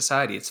Japanese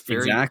society. It's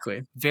very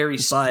very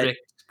strict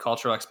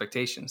cultural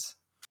expectations.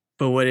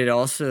 But what it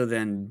also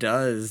then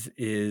does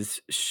is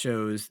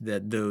shows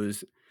that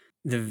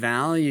the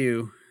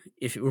value,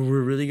 if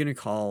we're really going to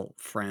call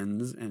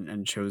friends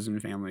and chosen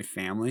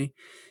family,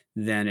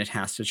 then it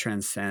has to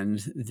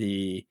transcend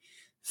the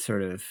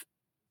sort of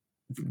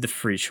the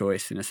free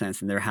choice in a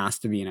sense, and there has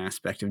to be an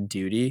aspect of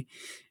duty,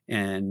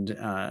 and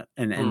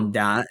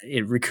that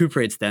it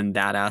recuperates then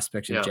that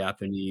aspect of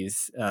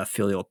Japanese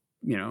filial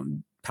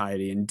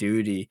piety and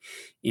duty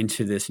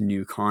into this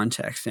new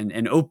context, so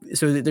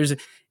there's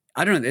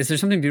I don't know, there's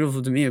something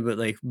beautiful to me about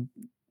like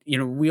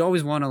we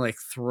always want to like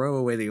throw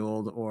away the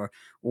old,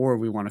 or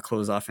we want to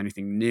close off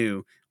anything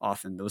new.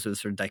 Often those are the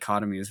sort of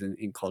dichotomies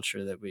in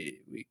culture that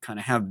we kind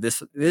of have.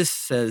 This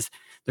says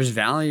there's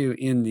value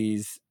in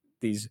these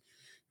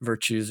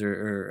virtues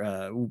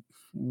or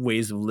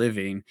ways of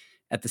living.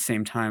 At the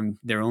same time,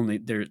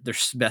 they're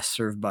best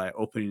served by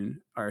opening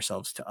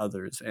ourselves to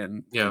others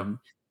and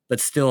but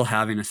still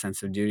having a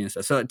sense of duty and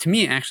stuff. So to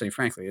me, actually,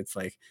 frankly, it's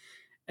like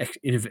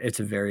it's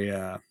a very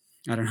I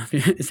don't know if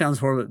it sounds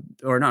horrible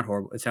or not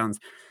horrible. It sounds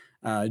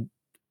belittling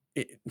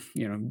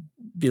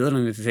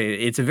to say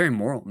it's a very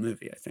moral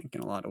movie. I think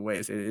in a lot of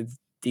ways it's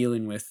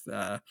dealing with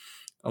a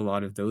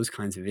lot of those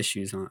kinds of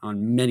issues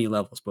on many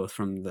levels, both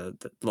from the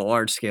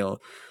large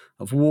scale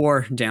of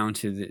war down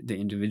to the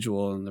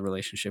individual and the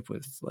relationship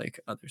with like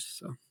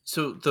others.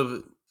 So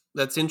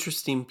that's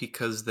interesting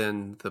because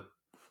then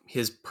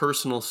his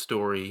personal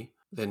story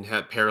then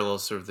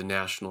parallels sort of the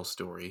national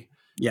story.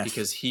 Yes.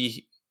 Because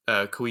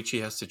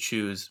Koichi has to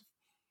choose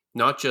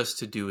not just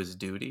to do his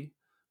duty,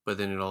 but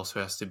then it also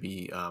has to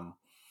be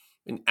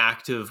an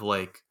active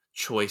like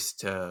choice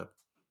to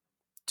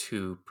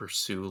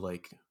pursue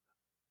like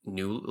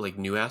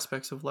new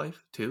aspects of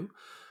life too.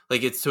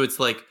 Like it's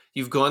like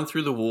you've gone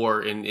through the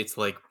war, and it's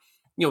like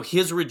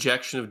his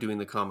rejection of doing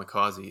the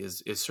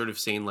kamikaze is sort of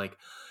saying like,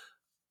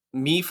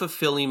 me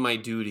fulfilling my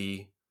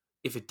duty,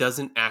 if it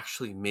doesn't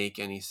actually make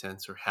any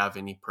sense or have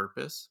any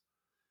purpose,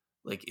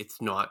 like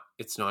it's not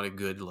a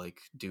good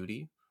like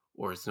duty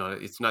or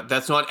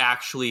that's not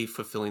actually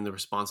fulfilling the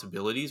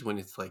responsibilities when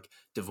it's like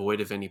devoid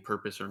of any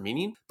purpose or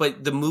meaning.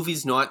 But the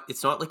movie's not,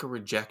 it's not like a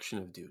rejection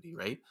of duty,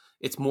 right?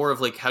 It's more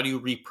of like, how do you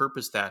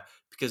repurpose that?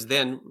 Because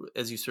then,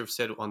 as you sort of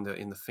said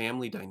in the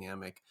family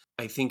dynamic,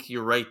 I think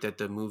you're right that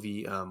the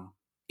movie,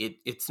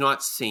 it's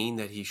not saying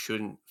that he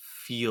shouldn't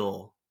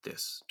feel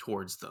this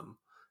towards them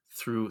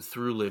through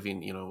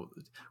living,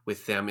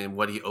 with them and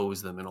what he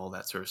owes them and all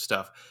that sort of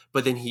stuff.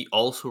 But then he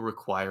also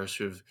requires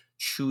sort of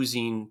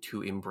choosing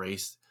to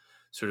embrace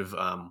sort of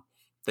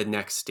the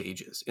next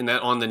stages, and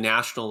that on the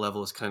national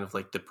level is kind of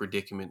like the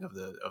predicament of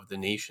the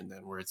nation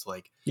then, where it's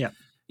like, Yeah.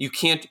 you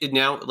can't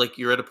now, like,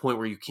 you're at a point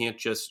where you can't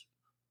just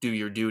do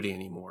your duty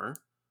anymore.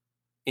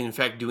 In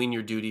fact, doing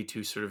your duty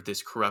to sort of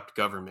this corrupt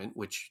government,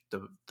 which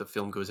the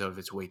film goes out of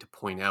its way to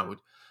point out,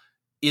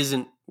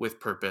 isn't with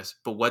purpose.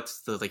 But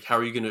what's the, like, how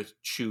are you going to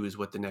choose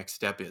what the next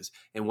step is?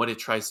 And what it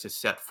tries to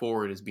set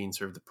forward as being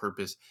sort of the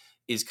purpose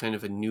is kind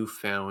of a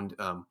newfound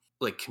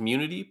like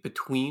community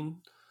between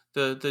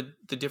the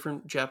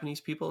different Japanese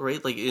people,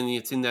 right? Like,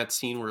 it's in that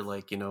scene where,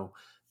 like,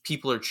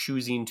 people are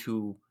choosing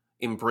to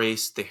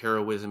embrace the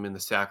heroism and the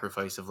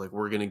sacrifice of, like,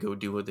 we're going to go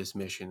do this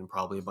mission and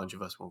probably a bunch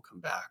of us won't come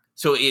back.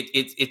 So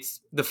it's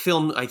the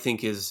film, I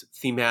think, is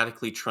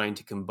thematically trying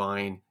to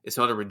combine, it's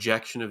not a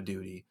rejection of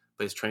duty,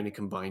 but it's trying to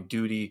combine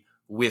duty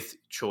with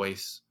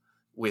choice,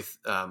 with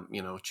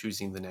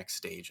choosing the next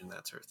stage and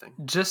that sort of thing.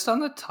 Just on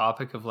the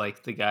topic of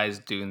like the guys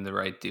doing the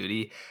right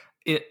duty,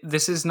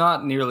 this is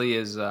not nearly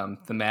as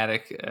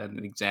thematic an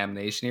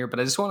examination here, but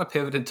I just want to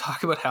pivot and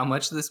talk about how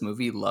much this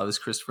movie loves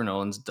Christopher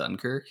Nolan's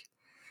Dunkirk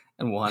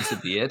and wants to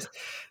be it.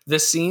 The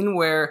scene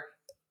where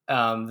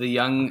the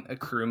young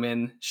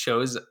crewman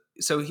shows,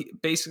 so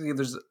basically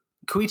there's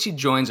Koichi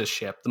joins a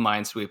ship, the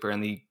Minesweeper,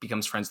 and he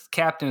becomes friends with the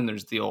captain. And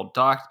there's the old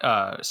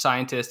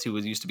scientist who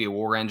used to be a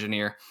war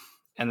engineer,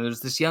 and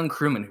there's this young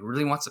crewman who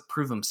really wants to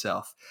prove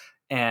himself,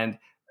 and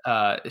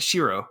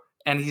Shiro,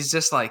 and he's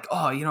just like,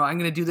 oh, I'm going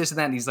to do this and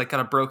that. And he's like got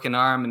a broken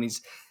arm, and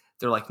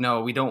they're like,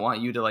 no, we don't want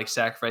you to like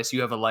sacrifice.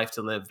 You have a life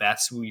to live.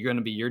 That's going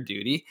to be your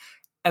duty.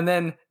 And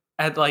then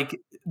at like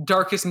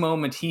darkest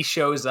moment, he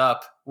shows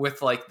up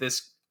with like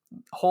this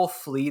whole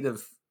fleet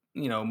of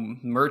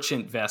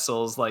merchant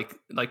vessels, like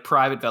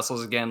private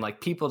vessels again, like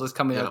people just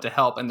coming out to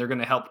help, and they're going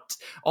to help.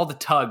 All the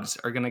tugs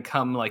are going to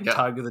come, like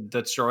tug the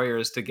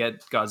destroyers to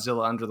get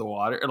Godzilla under the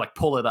water, or like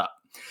pull it up.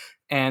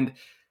 And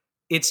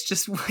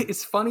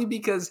it's funny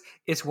because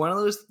it's one of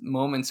those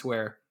moments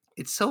where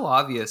it's so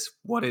obvious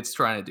what it's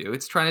trying to do.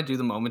 It's trying to do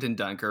the moment in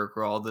Dunkirk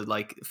where all the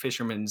like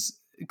fishermen's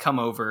come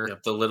over,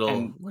 the little,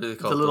 and what do they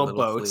call it? the little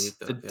boats,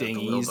 fleet, the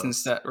dinghies and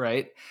stuff,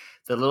 right?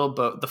 The little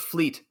boat, the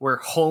fleet where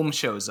home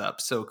shows up,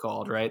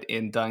 so-called, right,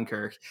 in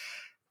Dunkirk.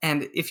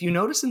 And if you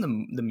notice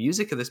in the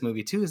music of this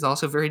movie too, is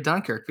also very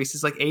Dunkirk, because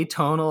it's like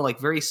atonal, like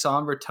very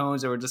somber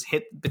tones that were just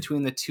hit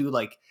between the two,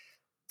 like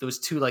those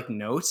two like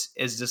notes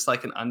is just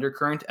like an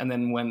undercurrent. And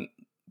then when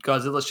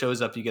Godzilla shows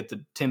up, you get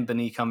the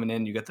timpani coming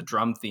in, you get the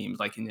drum theme,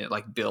 like, and it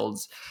like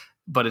builds,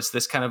 but it's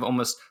this kind of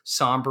almost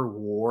somber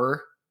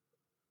war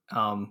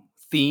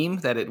theme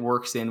that it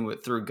works in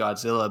with through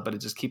Godzilla, but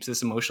it just keeps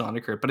this emotional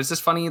undercurrent. But it's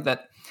just funny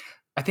that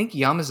I think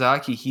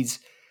Yamazaki,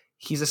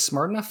 he's a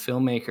smart enough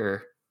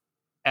filmmaker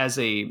as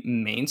a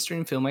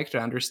mainstream filmmaker to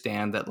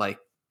understand that, like,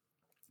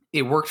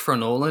 it worked for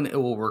Nolan, it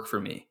will work for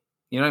me.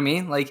 You know what I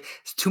mean? Like,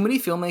 too many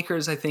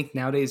filmmakers, I think,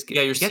 nowadays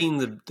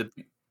seeing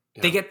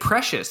they get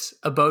precious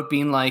about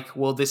being like,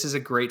 well, this is a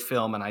great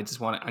film, and I'm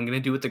going to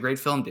do what the great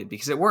film did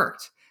because it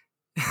worked.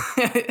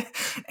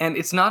 And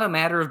it's not a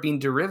matter of being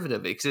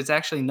derivative, because it's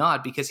actually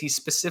not, because he's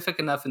specific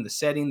enough in the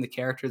setting, the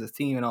character, the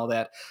theme, and all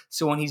that.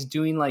 So when he's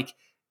doing like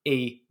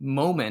a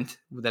moment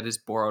that is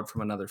borrowed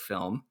from another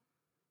film,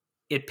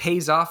 it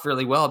pays off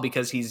really well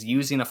because he's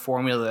using a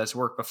formula that's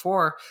worked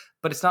before,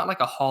 but it's not like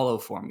a hollow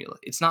formula.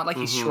 It's not like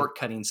he's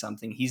shortcutting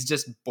something. He's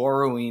just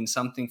borrowing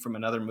something from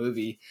another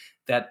movie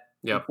that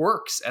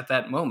works at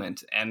that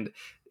moment. And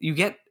you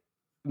get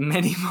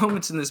many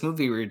moments in this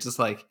movie where you're just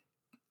like,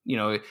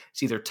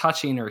 it's either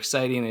touching or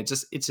exciting.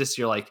 It's just,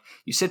 you're like,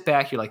 you sit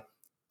back, you're like,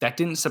 that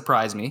didn't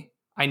surprise me.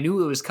 I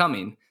knew it was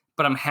coming,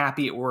 but I'm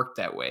happy it worked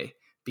that way,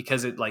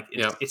 because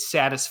it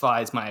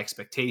satisfies my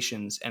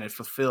expectations and it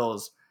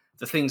fulfills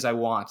the things I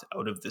want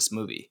out of this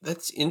movie.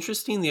 That's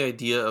interesting, the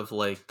idea of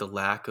like the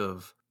lack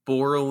of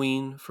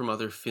borrowing from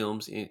other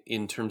films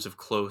in terms of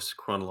close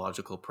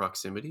chronological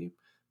proximity,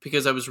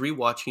 because I was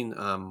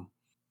rewatching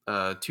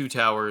Two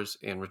Towers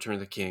and Return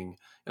of the King,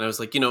 and I was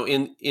like,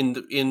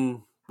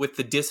 in with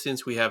the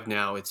distance we have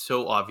now, it's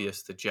so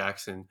obvious that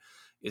Jackson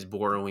is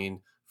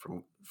borrowing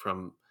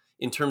from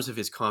in terms of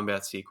his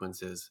combat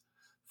sequences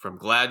from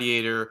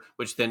Gladiator,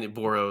 which then it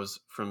borrows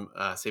from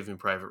Saving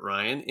Private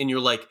Ryan. And you're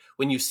like,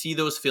 when you see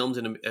those films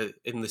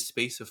in the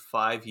space of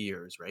 5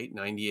 years, right,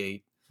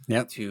 98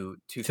 to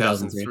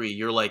 2003,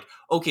 you're like,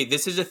 okay,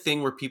 this is a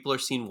thing where people are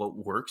seeing what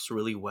works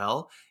really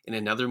well in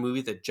another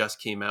movie that just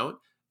came out,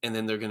 and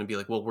then they're going to be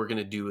like, well, we're going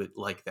to do it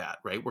like that,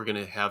 right? We're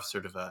going to have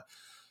sort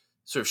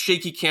of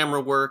shaky camera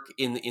work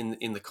in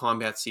the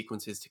combat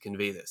sequences to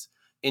convey this.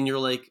 And you're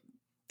like,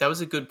 that was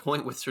a good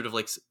point with sort of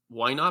like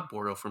why not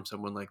borrow from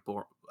someone like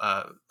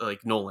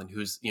Nolan,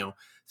 who's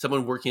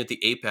someone working at the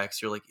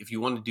apex. You're like, if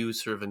you want to do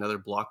sort of another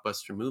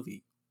blockbuster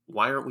movie,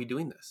 why aren't we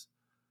doing this?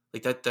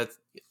 Like that's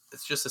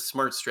it's just a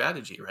smart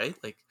strategy, right?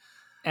 Like,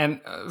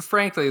 And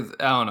frankly,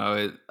 I don't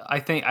know. I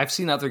think I've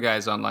seen other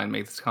guys online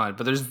make this comment,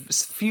 but there's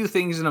few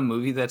things in a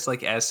movie that's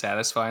like as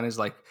satisfying as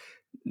like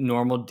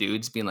normal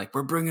dudes being like,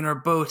 "We're bringing our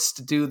boats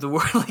to do the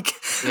work." Like,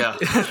 yeah,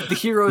 the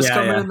heroes Yeah,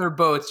 coming yeah. in their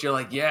boats. You're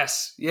like,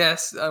 "Yes,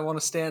 yes." I want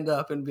to stand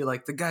up and be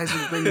like, "The guys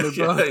are bringing their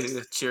yeah,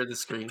 boats." share the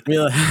screen.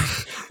 Real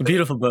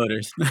beautiful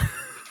boaters.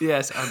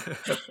 Yes.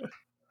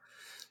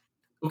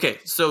 Okay,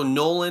 so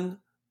Nolan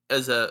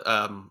as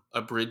a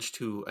bridge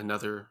to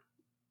another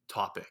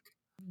topic.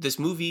 This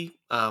movie,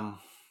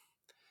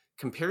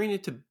 comparing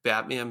it to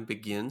Batman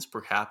Begins,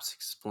 perhaps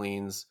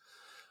explains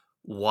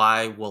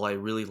why, while I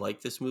really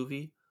like this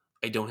movie,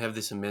 I don't have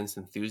this immense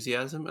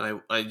enthusiasm.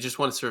 And I just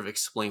want to sort of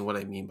explain what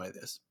I mean by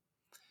this.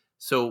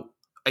 So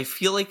I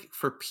feel like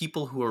for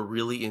people who are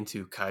really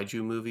into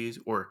kaiju movies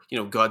or,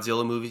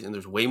 Godzilla movies, and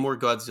there's way more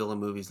Godzilla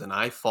movies than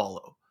I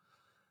follow.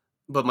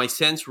 But my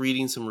sense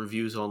reading some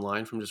reviews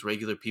online from just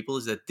regular people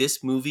is that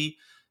this movie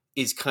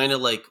is kind of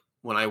like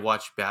when I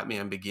watched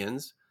Batman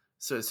Begins.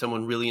 So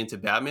someone really into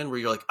Batman where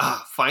you're like,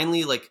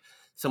 finally, like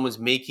someone's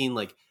making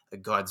like a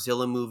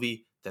Godzilla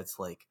movie that's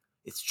like,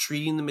 it's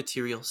treating the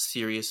material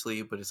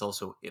seriously, but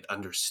it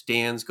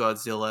understands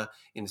Godzilla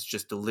and it's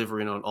just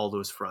delivering on all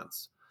those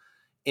fronts.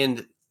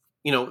 And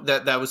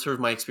that was sort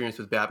of my experience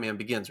with Batman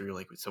Begins, where you're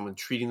like, with someone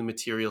treating the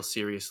material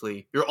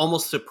seriously, you're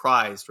almost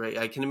surprised, right?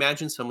 I can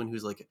imagine someone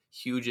who's like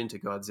huge into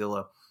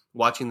Godzilla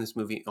watching this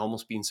movie,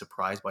 almost being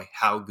surprised by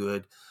how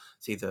good,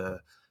 say,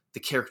 the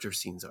character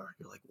scenes are.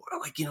 You're like, wow,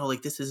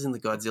 like this isn't the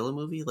Godzilla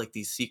movie, like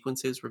these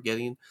sequences we're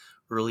getting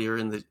earlier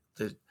in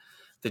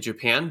the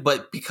Japan.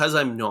 But because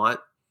I'm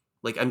not,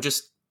 like,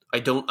 I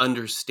don't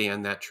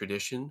understand that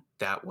tradition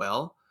that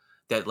well,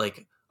 that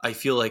like I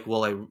feel like,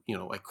 well,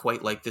 I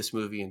quite like this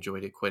movie,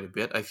 enjoyed it quite a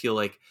bit. I feel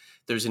like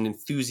there's an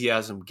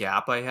enthusiasm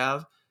gap I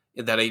have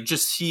that I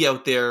just see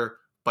out there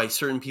by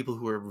certain people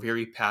who are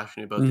very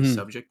passionate about this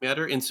subject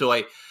matter. And so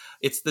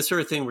it's the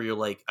sort of thing where you're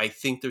like, I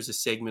think there's a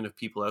segment of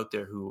people out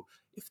there who,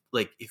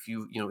 if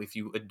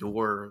you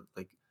adore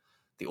like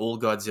the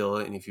old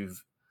Godzilla, and if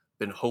you've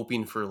been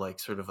hoping for like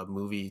sort of a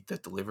movie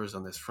that delivers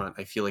on this front,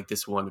 I feel like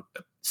this one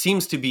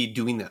seems to be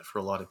doing that for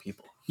a lot of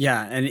people.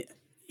 Yeah, and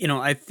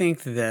I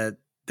think that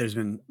there's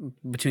been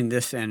between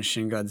this and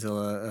Shin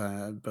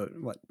Godzilla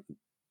about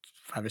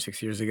 5 or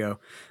 6 years ago.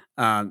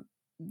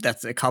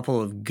 That's a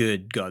couple of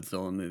good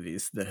Godzilla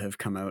movies that have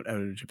come out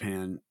of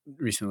Japan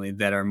recently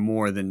that are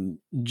more than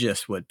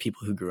just what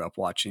people who grew up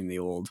watching the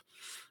old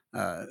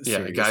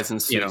series, guys in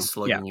suits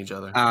slugging each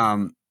other.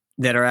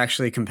 That are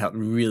actually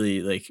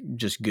really like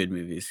just good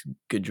movies,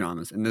 good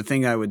dramas. And the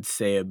thing I would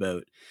say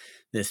about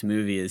this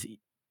movie is,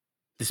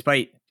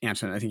 despite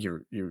Anton, I think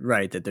you're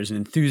right that there's an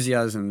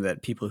enthusiasm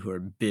that people who are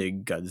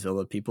big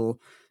Godzilla people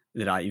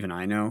that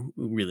I know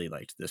really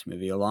liked this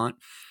movie a lot.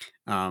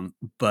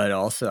 But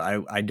also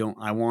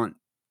I want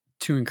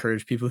to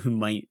encourage people who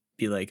might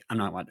be like, I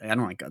don't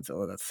like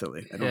Godzilla. That's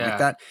silly. I don't like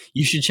that.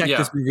 You should check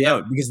this movie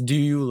out, because do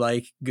you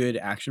like good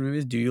action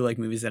movies? Do you like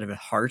movies that have a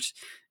heart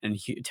and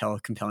tell a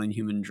compelling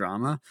human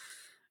drama?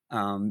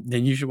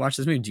 Then you should watch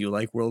this movie. Do you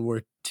like World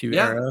War II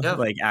era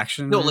like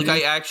action? No, movies?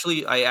 like I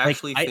actually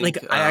think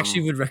I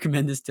actually would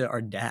recommend this to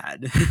our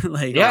dad.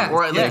 Like,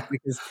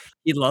 because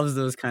he loves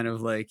those kind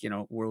of like,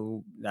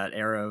 world, that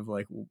era of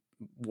like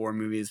war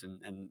movies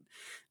and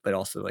but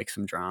also like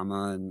some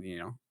drama and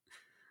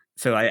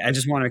so I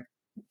just want to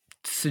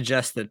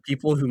suggest that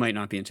people who might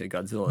not be into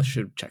Godzilla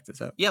should check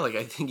this out. Yeah, like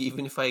I think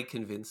even if I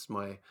convinced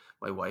my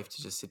wife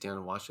to just sit down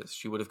and watch this,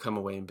 she would have come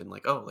away and been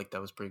like, "Oh, like that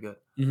was pretty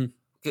good."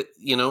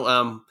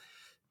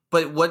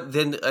 But what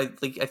then? I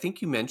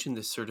think you mentioned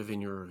this sort of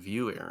in your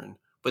review, Aaron.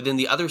 But then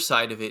the other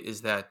side of it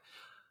is that,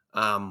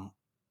 and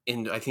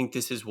I think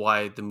this is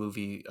why the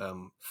movie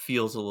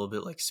feels a little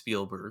bit like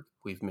Spielberg.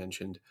 We've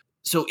mentioned,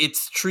 so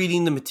it's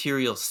treating the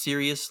material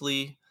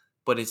seriously,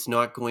 but it's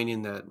not going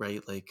in that,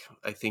 right? Like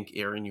I think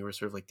Aaron, you were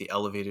sort of like the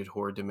elevated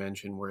horror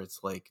dimension where it's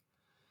like,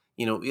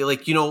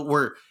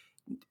 where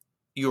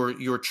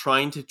you're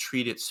trying to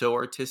treat it so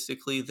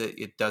artistically that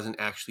it doesn't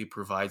actually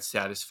provide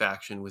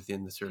satisfaction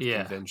within the sort of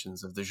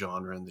conventions of the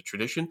genre and the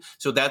tradition.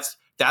 So that's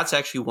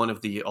actually one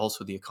of the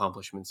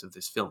accomplishments of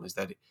this film, is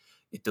that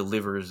it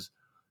delivers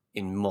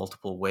in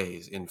multiple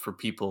ways. And for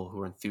people who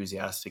are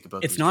enthusiastic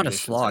about it's not a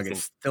slog,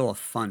 it's still a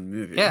fun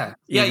movie.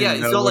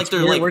 It's not like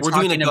they're like, we're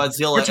doing a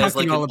Godzilla as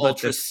like an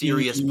ultra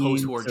serious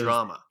post-war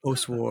drama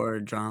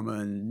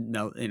and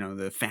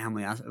the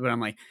family aspect. But I'm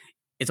like,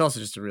 it's also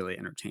just a really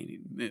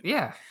entertaining movie.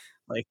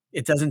 Like,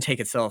 it doesn't take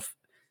itself,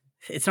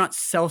 it's not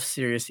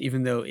self-serious,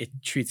 even though it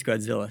treats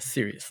Godzilla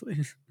seriously.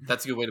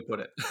 That's a good way to put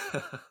it.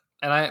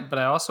 But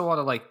I also want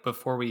to, like,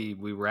 before we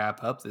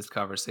wrap up this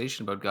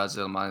conversation about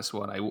Godzilla Minus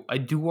One, I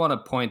do want to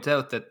point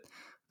out that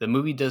the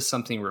movie does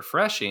something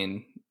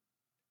refreshing,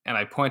 and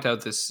I point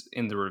out this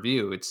in the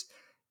review.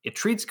 it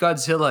treats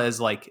Godzilla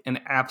as like an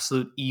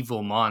absolute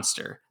evil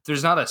monster.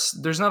 There's not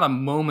a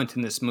moment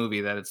in this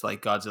movie that it's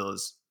like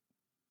Godzilla's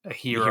a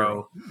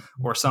hero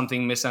or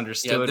something Yeah,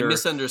 misunderstood the or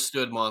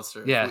misunderstood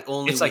monster. yeah, If we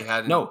only it's we like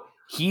hadn't. no,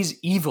 he's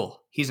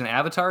evil. He's an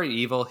avatar of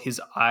evil.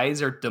 His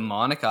eyes are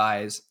demonic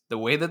eyes. The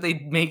way that they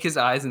make his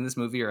eyes in this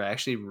movie are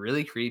actually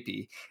really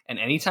creepy. And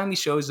anytime he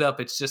shows up,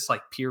 it's just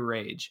like pure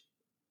rage.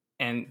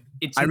 And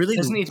it I really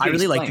doesn't need to I be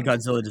really like the explained.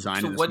 Godzilla design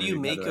So in this what do you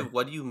movie, by the way.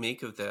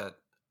 make of that?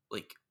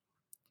 Like,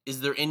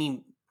 is there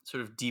any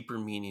sort of deeper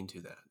meaning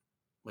to that?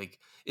 Like,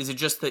 is it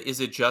just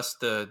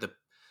the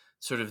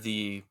sort of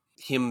the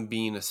him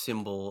being a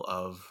symbol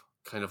of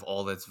kind of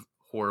all that's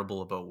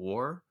horrible about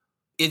war?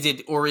 Is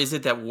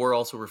it that war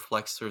also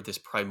reflects sort of this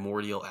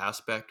primordial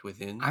aspect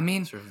within I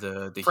mean, sort of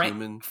the Fra-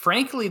 human?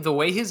 frankly, the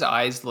way his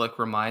eyes look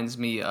reminds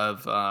me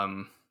of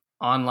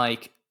on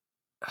like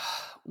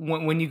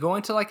when you go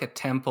into like a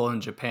temple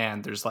in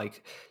Japan, there's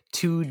like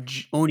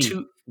Oni,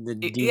 two the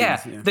yeah,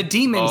 demons, yeah. the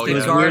demons Oh that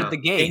yeah, guard yeah. the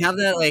They gate have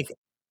that like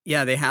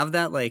yeah, they have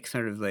that like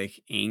sort of like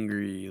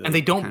angry and they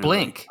like don't kind of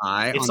like blink.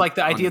 eye It's on like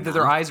the on idea their that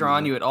their mouth. eyes are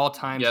on you at all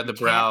times. Yeah, the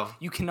brow.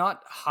 You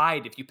cannot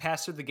hide. If you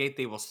pass through the gate,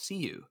 they will see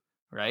you,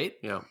 right?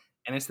 Yeah.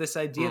 And it's this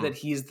idea Hmm. that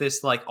he's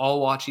this like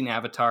all-watching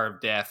avatar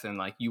of death, and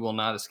like you will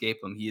not escape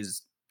him. He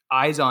has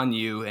eyes on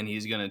you, and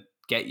he's gonna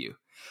get you.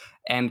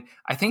 And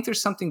I think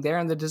there's something there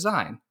in the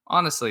design,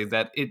 honestly,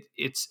 that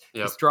it's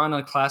Yep. drawn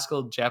on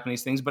classical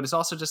Japanese things, but it's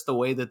also just the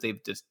way that they've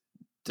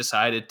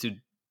decided to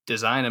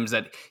design him. Is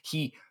that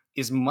he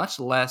is much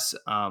less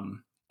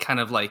kind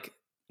of like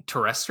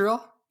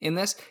terrestrial in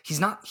this. He's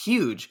not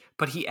huge,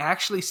 but he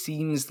actually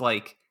seems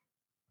like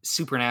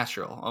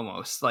supernatural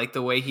almost, like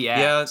the way he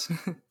Yeah, acts.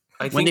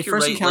 I When they think you're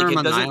first right. encounter Like him it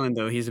on the doesn't. island,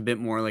 though, he's a bit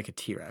more like a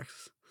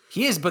T-Rex.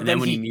 He is, but And then then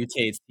when he he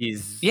mutates,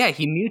 he's yeah,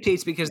 he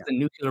mutates because yeah, the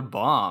nuclear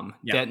bomb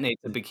yeah, detonates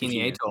at the Bikini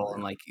Bikini Atoll Atoll,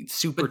 and yeah. like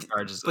But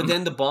supercharges but him.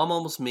 then the bomb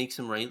almost makes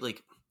him right.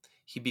 Like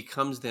he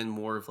becomes then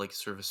more of like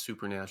sort of a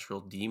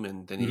supernatural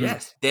demon than Mhm.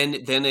 Yes.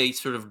 then a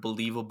sort of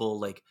believable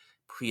like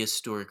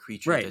prehistoric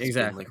creature Right, that's been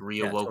exactly. like Yeah,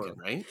 reawoken,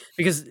 totally. right?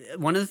 Because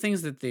one of the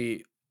things that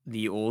the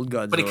old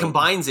But it Godzilla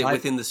combines it I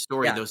within the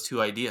story, yeah, those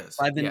two ideas.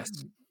 I've been Yes.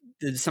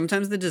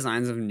 sometimes the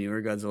designs of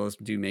newer Godzillas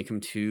do make him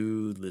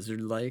too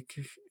lizard-like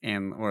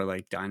and or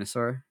like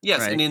dinosaur,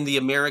 Yes, and right? in the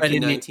But American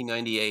in the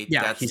 1998,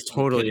 yeah, that's he's the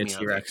totally a epitome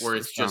of it, T-Rex where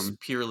it's from just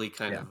purely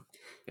kind yeah, of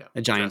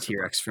a giant Jurassic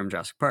Park. T-Rex from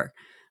Jurassic Park.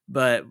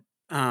 But,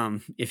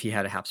 if he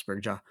had a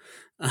Habsburg jaw.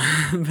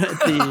 But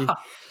the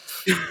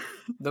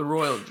The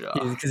royal jaw.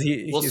 because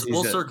he We'll 'cause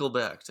we'll he's a circle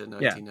back to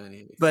yeah.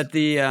 1998. But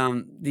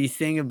the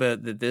thing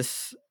about that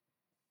this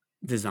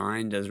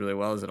design does really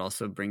well is it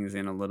also brings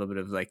in a little bit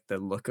of like the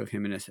look of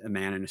him in a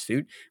man in a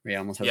suit where he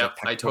almost has like Yep,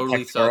 I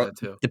totally saw that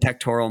too. the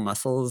pectoral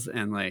muscles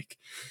and like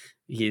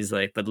he's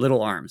like but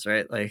little arms,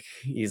 right? Like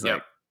he's Yep.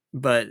 like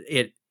but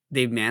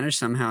they've managed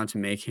somehow to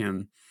make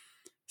him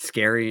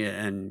scary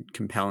and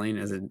compelling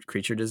as a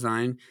creature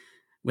design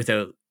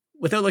without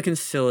looking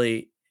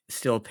silly,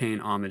 still paying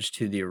homage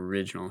to the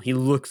original. He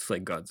looks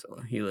like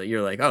Godzilla.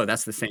 You're like, oh,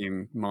 that's the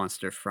same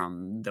monster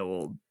from the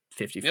old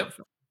 54 Yep.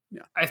 film.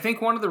 Yeah. I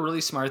think one of the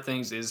really smart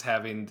things is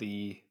having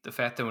the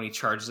fact that when he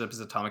charges up his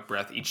atomic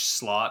breath, each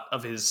slot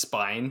of his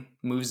spine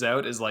moves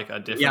out as like a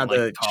Yeah, different like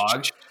the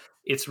cog.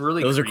 It's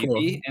really those are cool.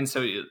 creepy, and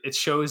so it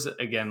shows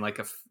again like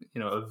a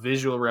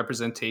visual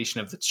representation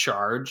of the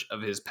charge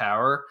of his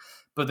power.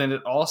 But then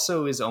it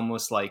also is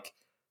almost like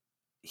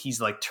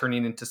he's like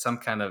turning into some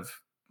kind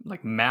of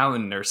like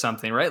mountain or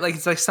something, right? Like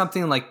it's like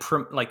something like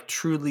like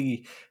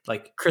truly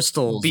like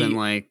Crystals and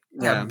like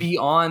yeah,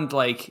 beyond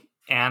like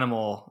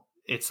animal.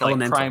 It's like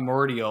elemental.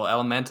 primordial,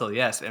 elemental,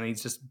 yes. And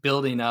he's just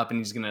building up and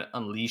he's going to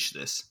unleash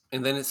this.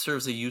 And then it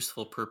serves a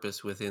useful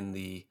purpose within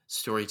the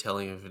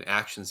storytelling of an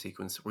action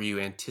sequence where you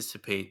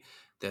anticipate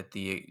that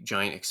the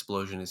giant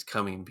explosion is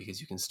coming because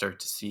you can start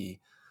to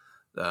see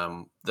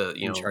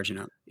Him charging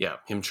up. Yeah,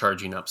 him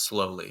charging up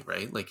slowly,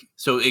 right? Like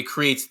so it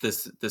creates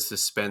this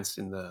suspense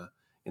in the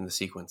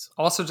sequence.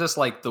 Also, just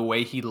like the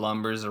way he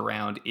lumbers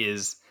around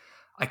is,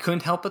 I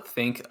couldn't help but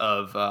think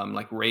of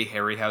like Ray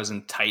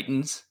Harryhausen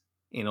Titans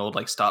in old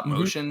like stop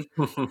motion.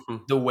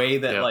 The way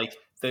that Yeah. like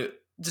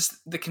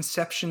the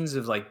conceptions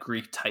of like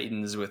Greek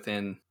Titans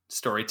within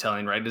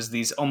storytelling, right? Is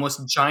these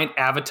almost giant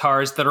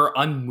avatars that are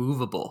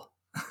unmovable.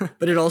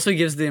 But it also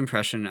gives the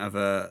impression of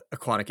a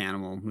aquatic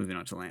animal moving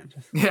onto land.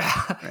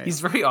 Yeah, Right. he's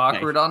very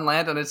awkward on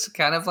land, and it's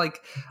kind of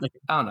like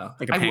I don't know.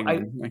 Like a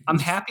penguin. I'm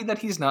happy that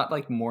he's not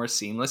like more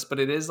seamless, but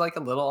it is like a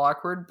little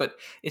awkward. But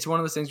it's one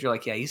of those things you're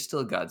like, yeah, he's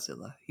still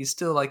Godzilla. He's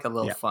still like a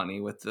little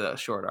funny with the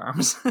short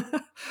arms.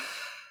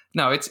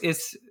 No,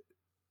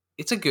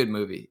 it's a good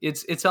movie.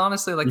 It's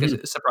honestly like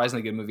a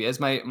surprisingly good movie. As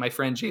my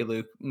friend Jay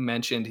Luke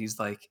mentioned, he's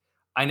like,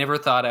 I never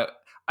thought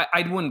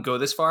I wouldn't go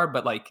this far,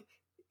 but like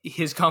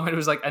his comment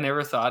was like, I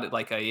never thought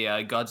like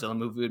a Godzilla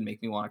movie would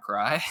make me want to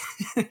cry.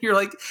 You're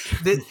like,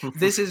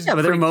 this is yeah,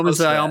 but there are pretty moments close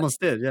that to I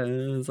almost did. Yeah,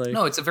 it's like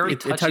no, it's a very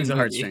it touching tugs the movie.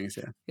 heartstrings.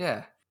 Yeah,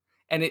 Yeah,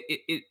 and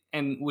it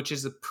and which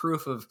is a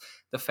proof of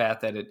the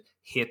fact that it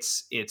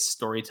hits its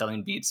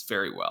storytelling beats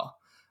very well.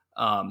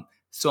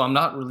 So I'm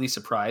not really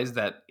surprised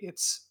that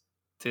it's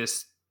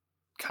this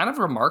kind of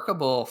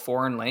remarkable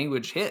foreign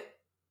language hit,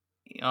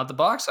 at the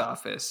box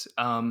office.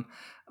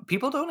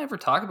 People don't ever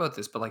talk about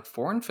this, but like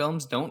foreign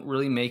films don't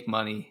really make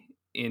money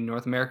in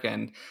North America.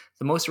 And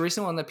the most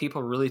recent one that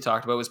people really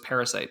talked about was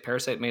Parasite.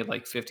 Parasite made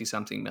like 50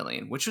 something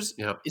million, which is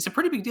it's a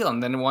pretty big deal.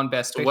 And then it won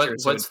Best So Picture.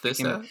 what's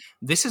this at?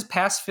 This is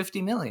past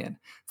 50 million.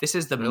 This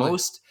is the Really?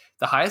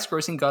 the highest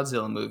grossing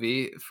Godzilla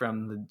movie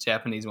from the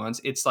Japanese ones.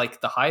 It's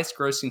like the highest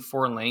grossing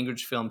foreign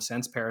language film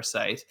since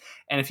Parasite.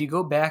 And if you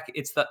go back,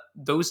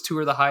 those two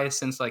are the highest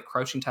since like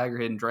Crouching Tiger,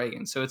 Hidden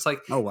Dragon. So it's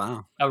like Oh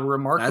wow, a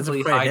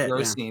remarkably high hit,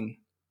 grossing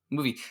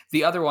movie.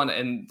 The other one,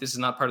 and this is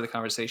not part of the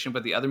conversation,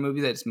 but the other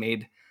movie that's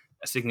made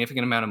a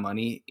significant amount of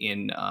money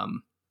in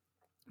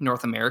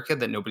North America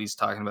that nobody's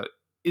talking about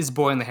is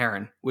Boy and the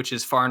Heron, which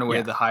is far and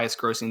away the highest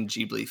grossing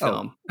Ghibli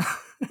film.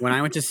 When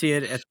I went to see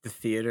it at the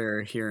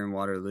theater here in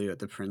Waterloo at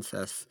the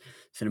Princess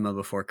Cinema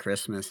before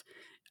Christmas,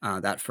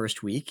 that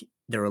first week,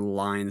 there were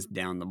lines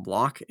down the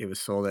block. It was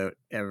sold out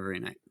every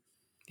night.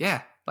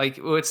 Yeah. Like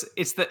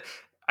it's that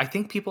I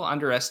think people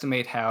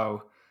underestimate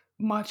how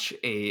much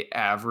a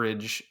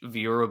average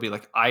viewer will be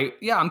like,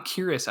 I'm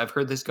curious. I've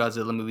heard this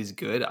Godzilla movie's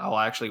good. I'll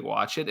actually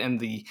watch it. And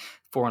the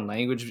foreign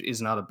language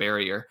is not a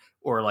barrier.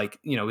 Or like,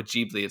 with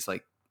Ghibli, it's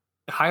like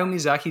Hayao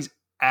Miyazaki's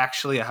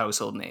actually a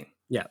household name.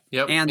 Yeah.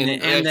 Yep.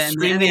 And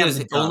streaming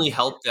has only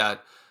helped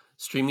that.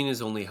 Streaming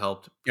has only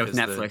helped with because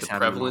Netflix the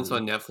prevalence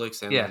on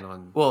Netflix and then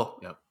on. Well,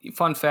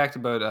 fun fact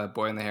about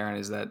Boy and the Heron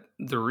is that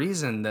the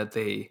reason that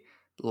they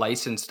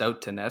licensed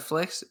out to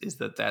Netflix is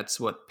that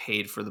that's what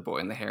paid for the Boy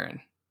and the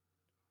Heron.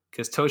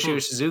 Because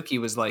Toshio Suzuki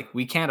was like,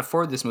 we can't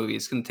afford this movie.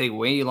 It's going to take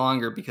way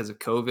longer because of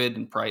COVID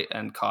and price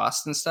and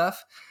cost and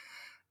stuff.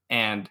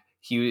 And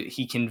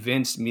he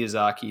convinced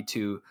Miyazaki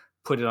to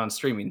put it on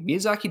streaming.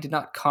 Miyazaki did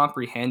not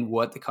comprehend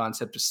what the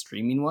concept of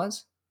streaming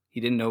was. He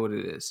didn't know what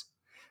it is.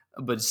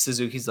 But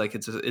Suzuki's like,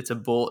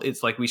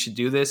 it's like, we should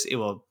do this. It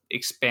will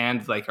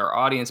expand like our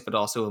audience, but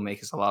also will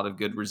make us a lot of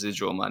good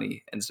residual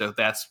money. And so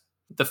that's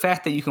the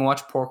fact that you can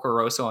watch Porco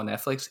Rosso on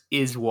Netflix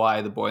is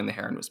why The Boy and the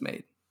Heron was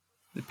made.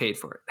 They paid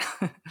for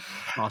it.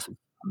 Awesome.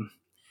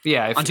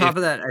 Yeah. On top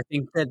of that, I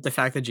think that the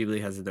fact that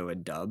Ghibli has a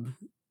dub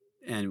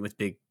and with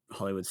big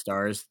Hollywood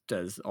stars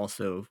does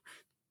also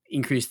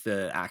increase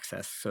the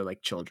access. So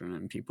like children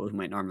and people who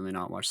might normally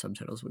not watch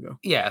subtitles will go.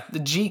 Yeah. The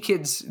G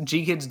Kids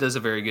does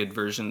a very good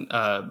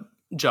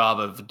job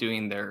of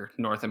doing their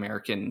North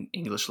American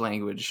English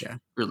language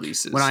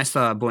releases. When I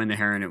saw Boy and the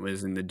Heron, it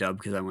was in the dub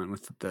because I went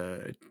with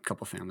the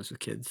couple families with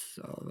kids,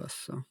 all of us.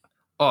 So.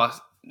 Oh,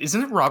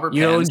 isn't it Robert Pattinson?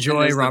 You'll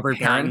enjoy Robert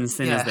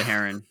Pattinson as the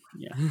Heron.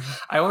 Yeah.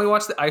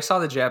 I saw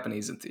the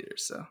Japanese in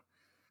theaters, so.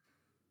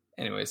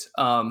 Anyways,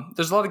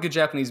 there's a lot of good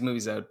Japanese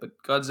movies out, but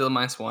Godzilla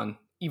 -1,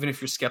 even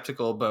if you're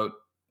skeptical about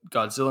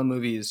Godzilla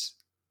movies,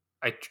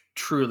 I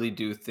truly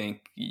do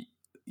think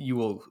you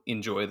will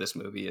enjoy this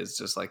movie as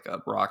just like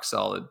a rock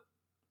solid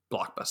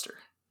blockbuster.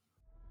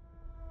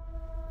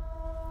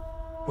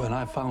 When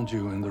I found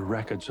you in the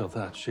wreckage of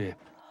that ship,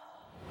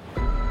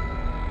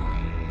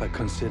 I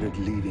considered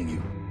leaving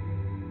you.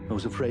 I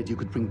was afraid you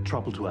could bring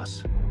trouble to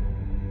us.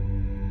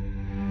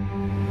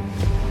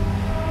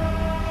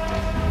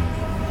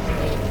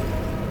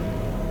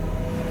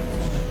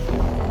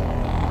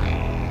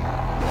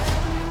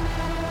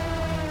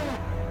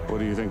 What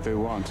do you think they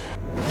want?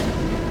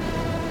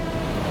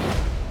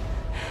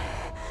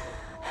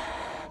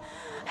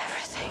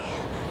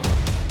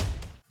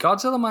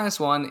 Godzilla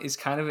 -1 is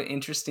kind of an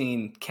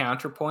interesting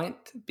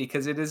counterpoint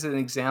because it is an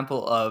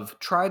example of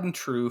tried and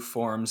true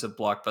forms of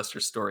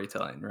blockbuster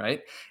storytelling,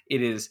 right?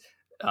 It is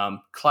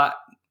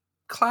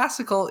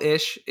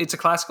classical-ish. It's a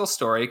classical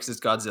story because it's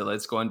Godzilla.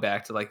 It's going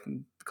back to like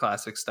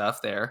classic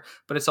stuff there,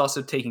 but it's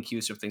also taking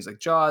cues from things like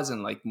Jaws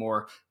and like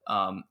more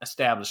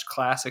established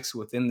classics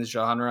within the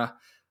genre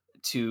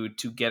to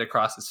get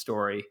across the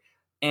story.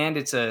 And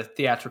it's a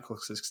theatrical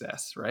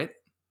success, right?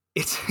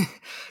 It's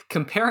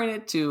comparing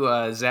it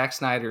to Zack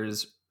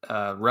Snyder's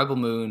Rebel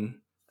Moon,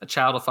 A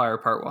Child of Fire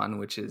Part 1,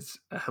 which is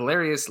a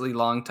hilariously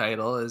long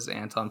title, as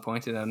Anton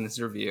pointed out in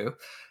his review.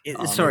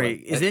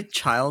 Is it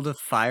Child of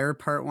Fire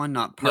Part 1,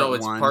 not Part 1? No,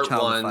 it's Part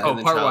Child 1. Of Fire?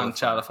 Oh, Part 1,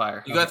 Child of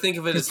Fire. You got to think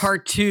of it as...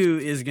 Part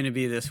 2 is going to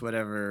be this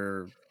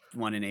whatever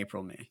one in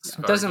April, May. Yeah.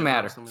 It doesn't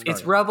matter.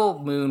 It's Rebel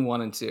Moon 1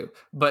 and 2.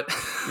 But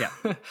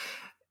yeah.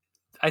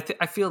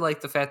 I feel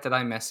like the fact that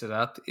I messed it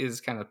up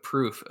is kind of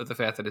proof of the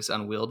fact that it's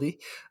unwieldy.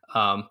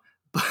 But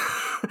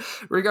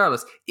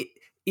regardless, it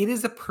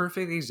is a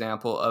perfect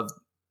example of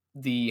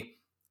the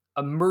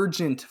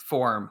emergent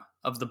form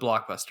of the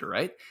blockbuster,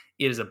 right?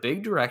 It is a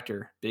big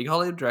director, big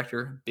Hollywood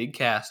director, big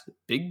cast,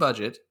 big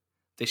budget.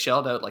 They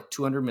shelled out like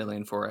 $200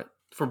 million for it.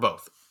 For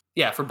both.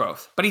 Yeah, for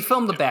both. But he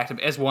filmed them back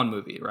as one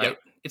movie, right? Yep.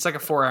 It's like a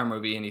 4-hour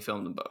movie and he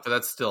filmed them both. But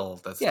that's still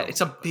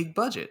it's a big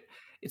budget.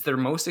 It's their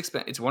most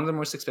it's one of the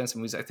most expensive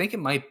movies. I think it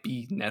might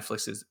be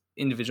Netflix's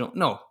individual.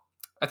 No,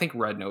 I think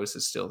Red Notice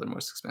is still their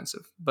most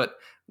expensive, but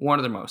one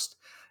of their most.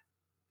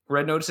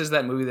 Red Notice is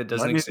that movie that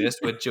doesn't exist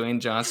with Dwayne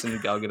Johnson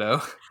and Gal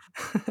Gadot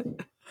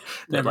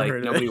that like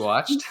nobody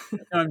watched. No,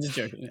 I'm just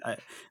joking. I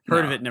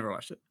heard of it, never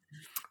watched it.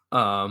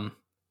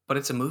 But but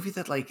it's a movie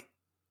that like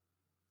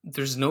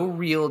there's no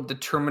real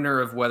determiner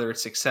of whether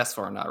it's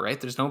successful or not,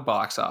 right? There's no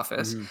box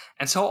office. Mhm.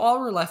 And so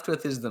all we're left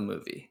with is the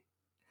movie.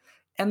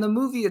 And the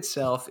movie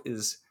itself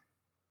is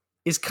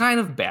kind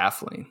of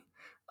baffling.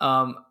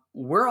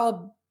 We're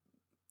all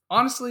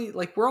honestly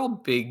like we're all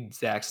big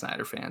Zack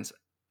Snyder fans,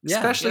 Yeah.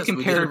 especially Yes, we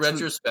did a compared to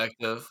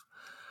retrospective.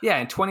 yeah,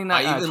 in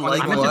I even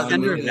like I'm a a lot of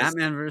defender of movies.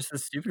 Batman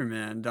versus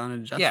Superman, Dawn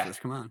of Justice. Yeah.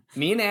 Come on.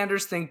 Me and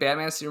Anders think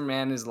Batman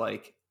Superman is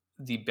like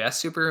the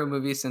best superhero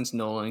movie since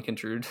Nolan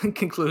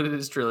concluded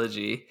his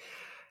trilogy.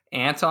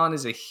 Anton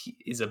is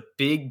a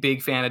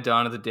big fan of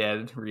Dawn of the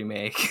Dead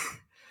remake.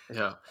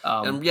 Yeah.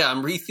 Um, And yeah,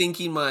 I'm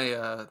rethinking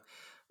my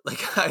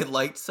like I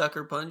liked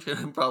Sucker Punch, and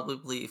I'm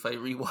probably if I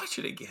rewatch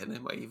it again, I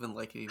might even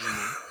like it even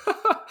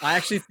more. I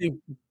actually think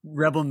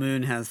Rebel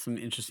Moon has some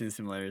interesting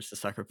similarities to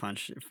Sucker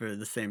Punch for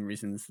the same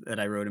reasons that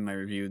I wrote in my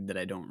review that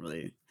I don't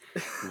really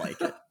like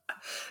it.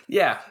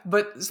 yeah,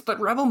 but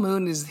Rebel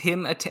Moon is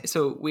him.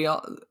 So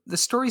the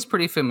story's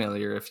pretty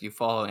familiar if you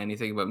follow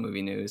anything about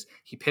movie news.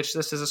 He pitched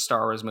this as a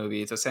Star Wars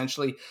movie. It's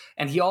essentially,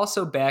 and he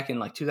also back in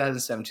like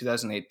 2007,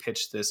 2008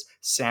 pitched this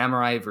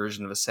samurai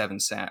version of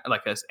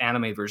like an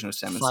anime version of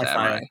Seven Sci-fi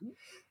Samurai.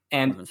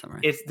 And Seven Samurai.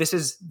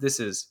 this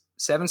is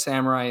Seven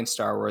Samurai and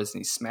Star Wars, and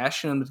he's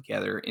smashing them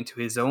together into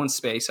his own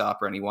space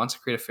opera, and he wants to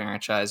create a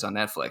franchise on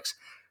Netflix.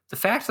 The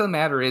fact of the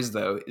matter is,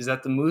 though, is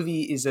that the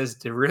movie is as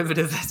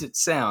derivative as it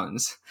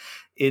sounds.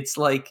 It's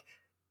like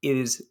it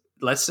is.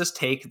 Let's just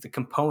take the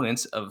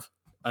components of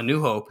A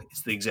New Hope.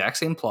 It's the exact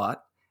same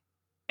plot,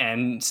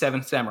 and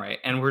Seven Samurai,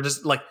 and we're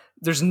just like,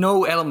 there's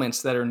no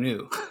elements that are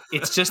new.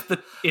 It's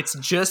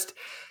just.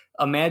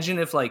 Imagine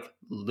if like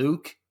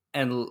Luke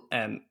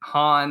and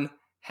Han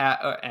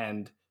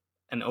and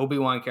an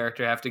Obi-Wan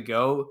character have to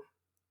go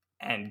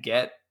and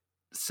get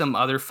some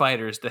other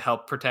fighters to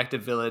help protect a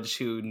village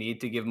who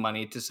need to give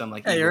money to some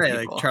like Yeah, evil you're right.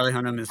 people. Like Charlie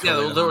Hunnam is Yeah,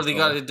 totally the Han they Solo.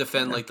 got to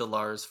defend like the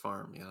Lars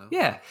farm, you know.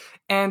 Yeah,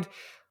 and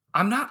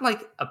I'm not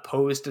like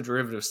opposed to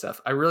derivative stuff.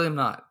 I really am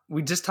not.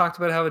 We just talked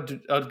about how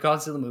a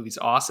Godzilla movie is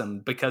awesome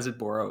because it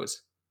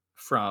borrows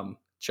from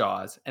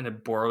Jaws and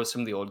it borrows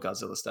from the old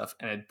Godzilla stuff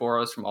and it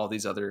borrows from all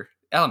these other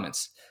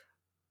elements.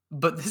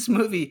 But this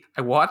movie,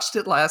 I watched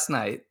it last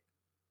night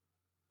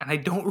and I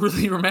don't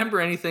really remember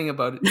anything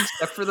about it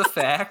except for the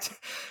fact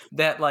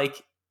that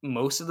like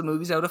most of the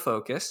movie's out of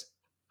focus.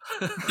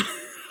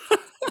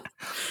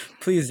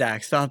 Please,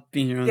 Zach, stop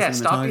being your own Yeah,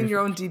 stop being cinematographer. your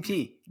own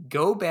DP.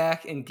 Go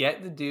back and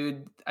get the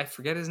dude. I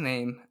forget his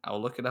name.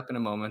 I'll look it up in a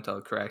moment.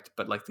 I'll correct.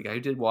 But like the guy who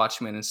did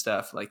Watchmen and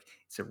stuff, like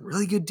it's a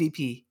really good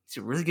DP. It's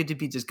a really good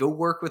DP. Just go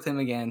work with him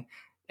again,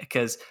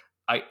 because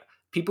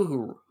people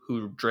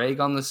who drag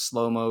on the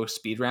slow-mo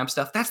speed ramp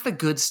stuff, that's the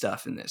good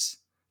stuff in this.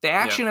 The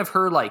action of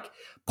her like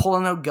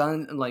pulling out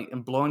gun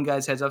and blowing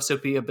guys' heads off,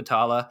 Sophia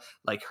Batala,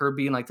 like her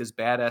being like this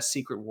badass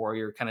secret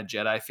warrior kind of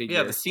Jedi figure.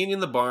 Yeah, the scene in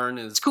the barn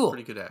is cool.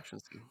 Pretty good action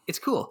scene. It's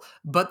cool.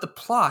 But the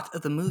plot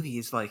of the movie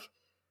is like,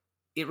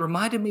 it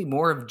reminded me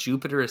more of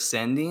Jupiter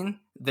Ascending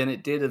than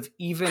it did of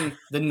even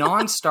the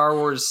non-Star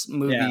Wars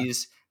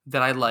movies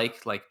that I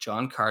like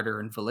John Carter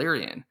and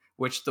Valerian,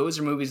 which those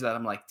are movies that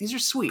I'm like, these are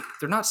sweet.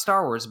 They're not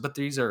Star Wars, but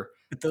these are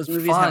those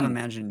movies fun, have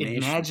imagination.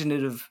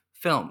 Imaginative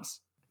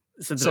films.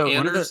 So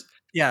Anders,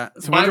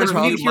 so my from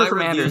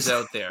review's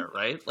out there,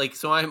 right? Like,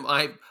 so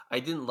I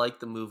didn't like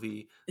the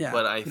movie,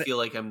 but I feel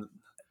like I'm,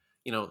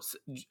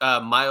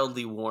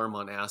 mildly warm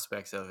on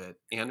aspects of it.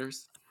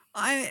 Anders,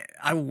 I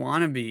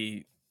want to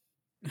be.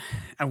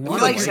 I We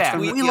want like to Zach.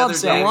 like We love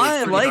Zach. I want to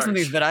Pretty like harsh.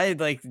 something, but I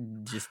like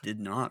just did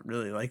not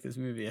really like this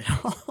movie at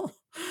all.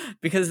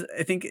 Because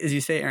I think, as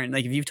you say, Aaron,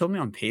 like if you've told me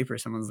on paper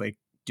someone's like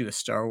do a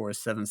Star Wars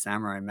Seven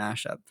Samurai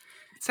mashup,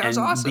 It sounds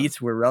and awesome. beats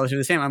were relatively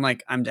the same, I'm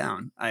like, I'm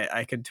down.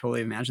 I could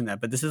totally imagine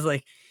that. But this is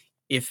like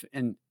if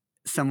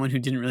someone who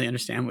didn't really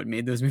understand what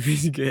made those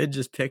movies good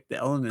just picked the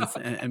elements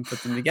and put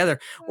them together,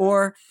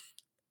 or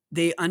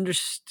they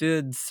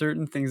understood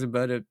certain things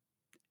about it,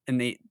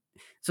 and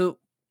so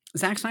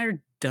Zack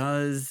Snyder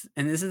does,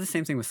 and this is the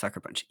same thing with Sucker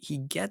Punch. He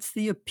gets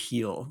the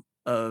appeal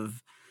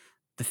of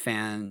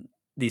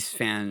these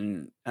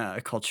fan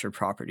culture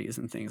properties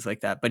and things like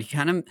that, but he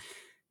kind of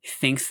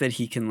thinks that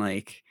he can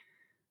like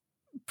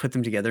put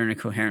them together in a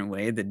coherent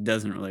way that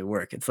doesn't really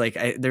work. It's like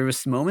there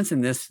was moments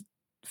in this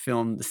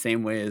film the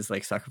same way as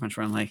like Sucker Punch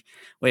where I'm like,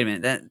 wait a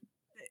minute,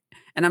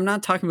 and I'm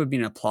not talking about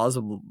being a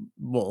plausible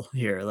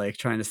here, like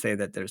trying to say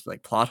that there's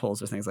like plot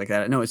holes or things like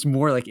that. No, it's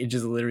more like it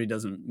just literally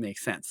doesn't make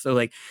sense. So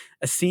like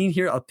a scene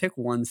here, I'll pick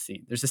one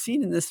scene. There's a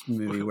scene in this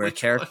movie where a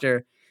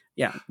character,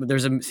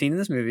 there's a scene in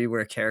this movie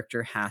where a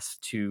character has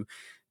to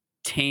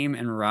tame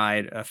and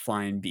ride a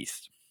flying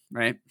beast,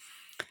 right?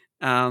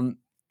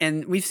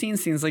 And we've seen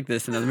scenes like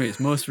this in other movies.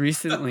 Most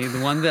recently, the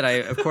one that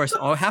of course,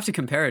 I'll have to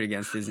compare it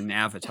against is in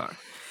Avatar.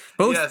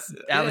 Both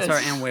Avatar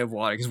and Way of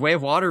Water, because Way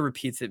of Water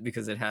repeats it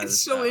because it has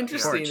It's so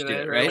interesting in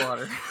it, Way right? of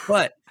Water.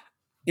 But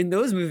in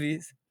those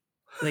movies,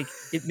 like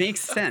it makes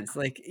sense.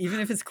 Like even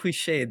if it's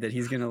cliched that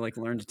he's gonna like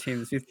learn to tame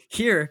this beast,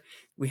 here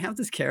we have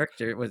this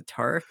character with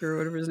Tarek or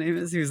whatever his name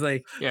is, who's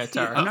like,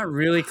 Tarek. I'm not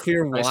really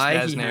clear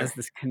why he Aznavour. has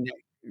this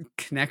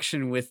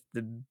connection with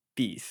the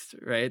beast,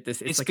 right?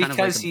 It's It's like kind of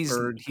like because a he's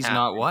bird cat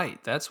not thing.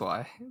 white. That's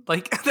why.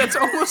 Like that's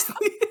almost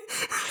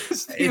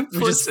it's the Which is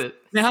implicit.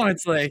 now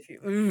it's like,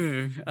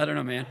 ooh, I don't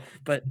know, man.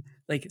 But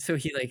like, so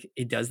he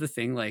does the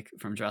thing like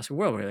from Jurassic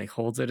World where he like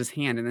holds out his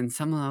hand, and then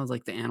somehow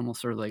like the animal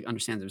sort of like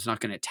understands it's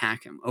not going to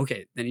attack him.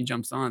 Okay, then he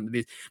jumps on the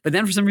beast, but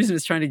then for some reason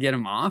it's trying to get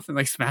him off and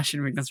like smashing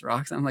him against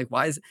rocks. I'm like,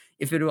 why is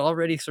if it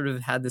already sort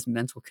of had this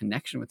mental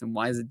connection with him,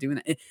 why is it doing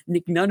that?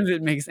 Nick, none of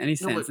it makes any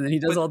No, sense. And then he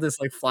does all this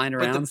like flying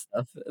but around the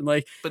stuff, and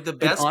like but the it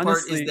best part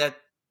is honestly that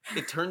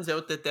it turns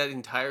out that that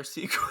entire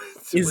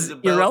sequence was is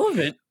about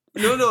irrelevant.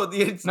 no, No,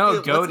 it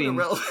wasn't goading.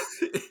 irrelevant.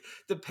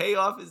 The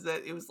payoff is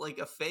that it was like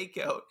a fake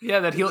out. Yeah,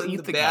 that And he'll then eat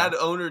the the bad guy.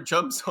 owner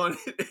jumps on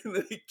it and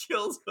then he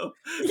kills him.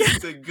 Yeah.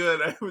 It's like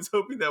good. I was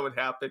hoping that would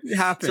happen. It So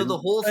happened, the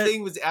whole but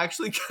thing was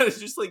actually kind of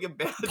just like a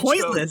bad joke.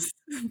 pointless.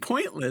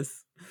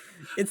 Pointless.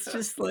 It's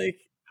just like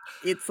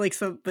it's like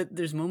so, but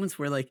there's moments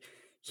where like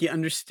he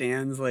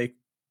understands like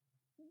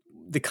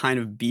the kind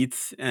of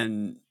beats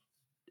and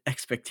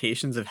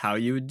expectations of how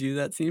you would do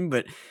that scene,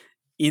 but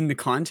in the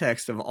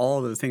context of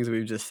all the things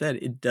we've just said,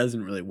 it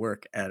doesn't really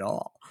work at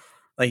all.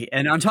 Like,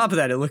 and on top of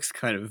that, it looks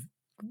kind of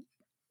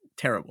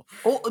terrible.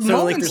 Oh,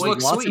 So like moments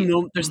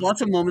there's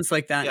lots of moments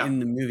like that Yeah. in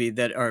the movie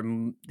that are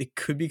they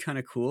could be kind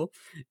of cool.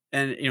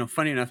 And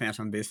funny enough,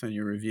 Anton, based on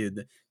your review,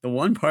 the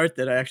one part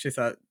that I actually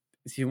thought,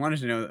 if you wanted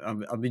to know,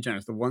 I'll be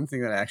generous. The one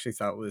thing that I actually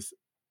thought was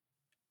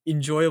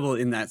enjoyable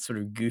in that sort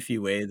of goofy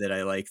way that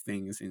I like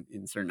things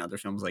in certain other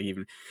films, like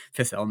even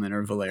Fifth Element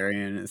or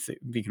Valerian,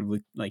 speaking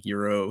of like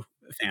Euro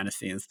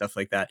fantasy and stuff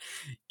like that,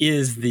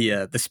 is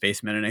the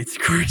Space Mennonites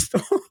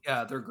crystal.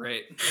 Yeah, they're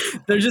great.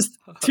 They're just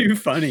too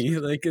funny.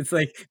 Like it's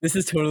like this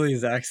is totally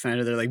Zack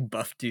Snyder. They're like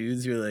buff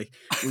dudes who are like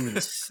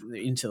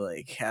into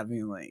like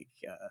having like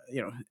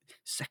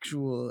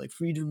sexual like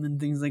freedom and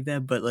things like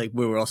that. But like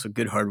we were also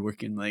good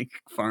hardworking like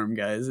farm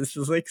guys. It's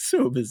just like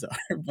so bizarre.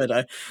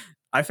 But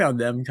I found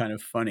them kind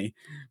of funny.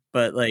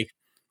 But like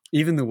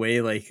even the way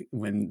like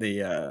when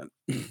the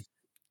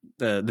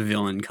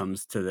villain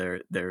comes to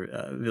their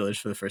village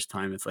for the first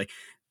time, it's like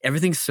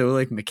everything's so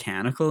like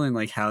mechanical and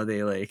like how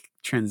they like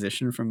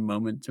transition from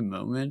moment to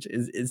moment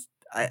is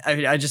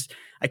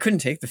I couldn't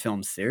take the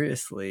film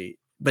seriously,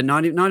 but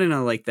not in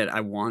a like that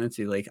I wanted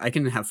to. Like I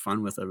can have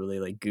fun with a really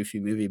like goofy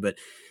movie, but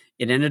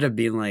it ended up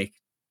being like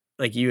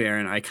you,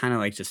 Aaron, I kind of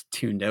like just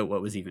tuned out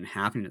what was even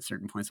happening at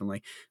certain points. I'm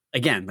like,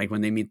 again, like when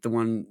they meet the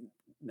one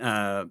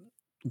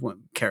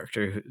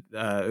character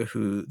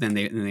who then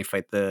they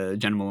fight the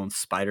General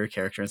Spider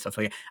character and stuff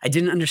like that. I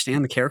didn't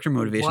understand the character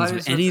motivations What of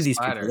is any with of the these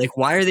spider? people. Like,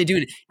 why are they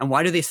doing it? And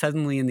why do they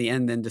suddenly in the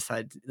end then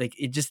decide like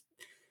it just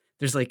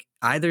there's like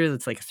either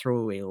it's like a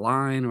throwaway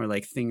line or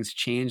like things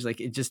change.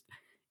 Like it just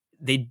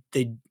they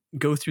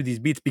go through these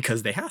beats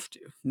because they have to,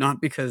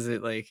 not because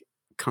it like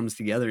comes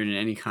together in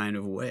any kind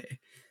of way.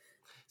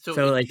 So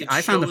So like it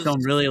I found the shows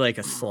film really like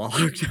a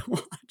slog to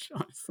watch,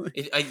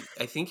 honestly. I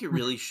think it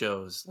really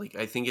shows. Like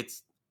I think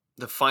it's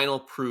the final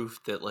proof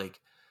that like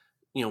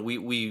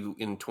we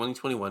in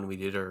 2021 we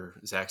did our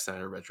Zack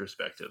Snyder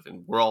retrospective,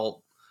 and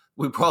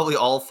we probably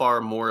all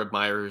far more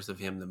admirers of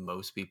him than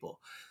most people.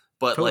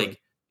 But Totally.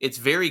 like it's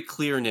very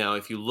clear now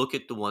if you look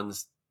at the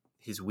ones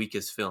his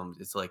weakest films,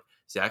 it's like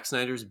Zack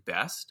Snyder's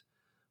best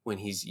when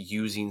he's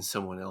using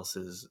someone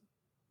else's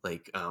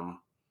like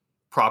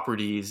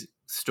properties,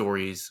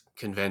 stories,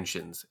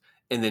 conventions,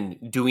 and then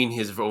doing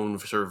his own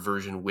sort of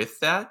version with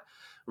that,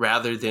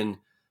 rather than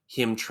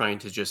him trying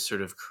to just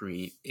sort of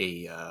create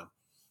a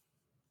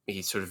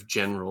sort of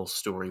general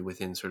story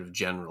within sort of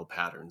general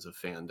patterns of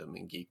fandom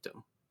and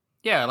geekdom.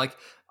 Yeah, like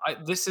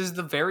this is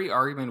the very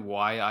argument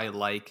why I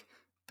like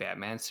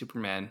Batman,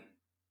 Superman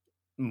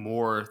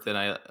more than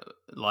I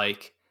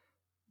like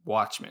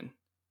Watchmen.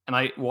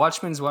 And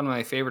Watchmen's one of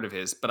my favorite of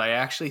his, but I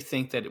actually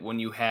think that when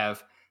you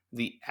have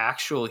the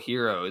actual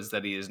heroes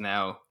that he is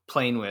now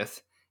playing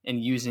with and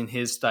using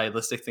his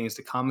stylistic things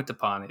to comment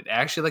upon, it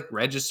actually like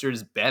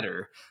registers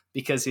better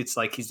because it's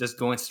like he's just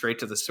going straight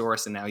to the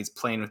source, and now he's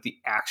playing with the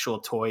actual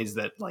toys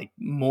that like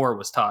Moore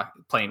was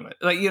playing with.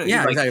 Like Yeah,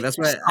 like, exactly. That's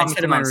just what I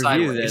said in my commenting on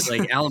review Sideways. that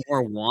like Alan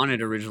Moore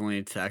wanted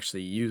originally to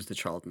actually use the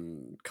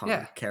Charlton comic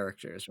Yeah.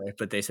 characters, right?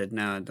 But they said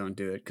no, don't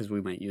do it because we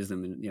might use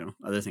them in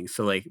other things.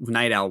 So like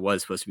Night Owl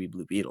was supposed to be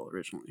Blue Beetle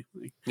originally.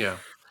 Like, Yeah,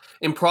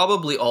 and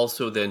probably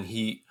also then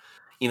he,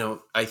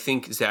 I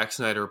think Zack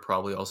Snyder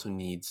probably also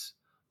needs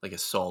like a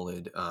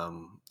solid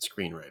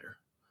screenwriter.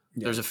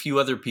 yeah. There's a few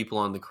other people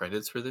on the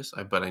credits for this,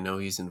 but I know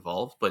he's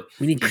involved. But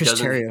We need he Chris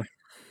doesn't. Terrio.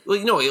 Well,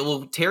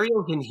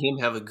 Terrio and him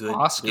have a good they have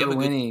a good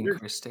Oscar-winning synergy,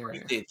 Chris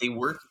right?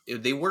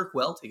 Terrio. They work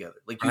well together.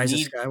 Like you Rise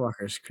need of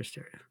Skywalker's Chris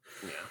Terrio.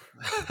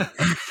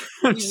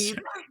 yeah.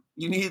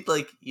 you need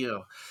like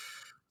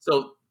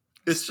so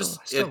it's Still-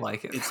 just still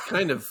like it. It's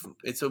kind of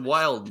it's a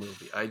wild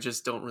movie. I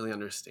just don't really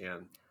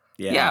understand.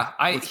 Yeah,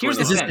 What's here's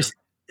going the on? thing.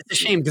 It's a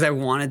shame because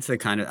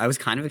I was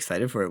kind of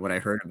excited for it when I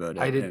heard about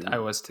it. I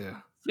was too.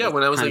 Yeah,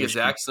 when I was kind like of a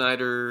a shame. Zack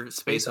Snyder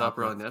space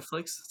opera on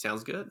Netflix,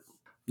 sounds good.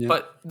 Yeah.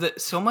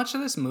 But so much of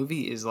this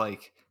movie is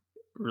like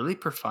really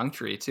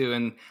perfunctory too,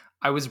 and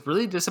I was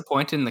really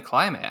disappointed in the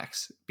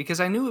climax because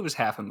I knew it was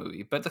half a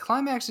movie, but the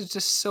climax is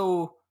just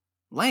so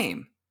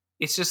lame.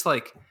 It's just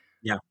like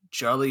Yeah.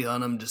 Charlie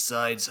Hunnam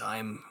decides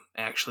I'm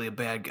actually a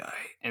bad guy.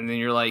 And then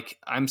you're like,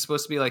 I'm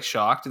supposed to be like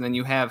shocked. And then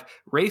you have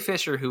Ray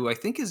Fisher, who I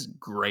think is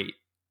great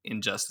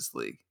in Justice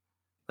League.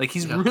 Like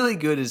he's Yeah. really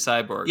good as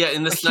Cyborg. Yeah,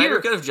 in the But Snyder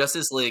here- Cut of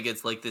Justice League,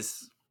 it's like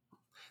this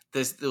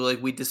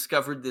like we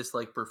discovered this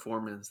like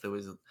performance that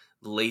was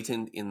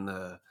latent in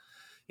the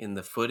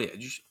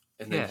footage,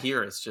 and then Yeah.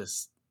 here it's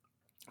just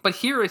But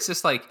here it's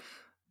just like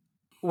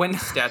when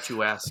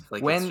statuesque.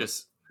 Like when it's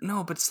just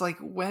no, but it's like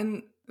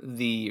when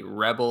the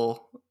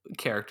rebel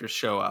characters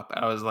show up,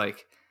 I was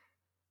like,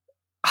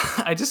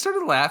 I just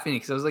started laughing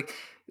because I was like,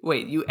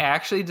 wait, you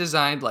actually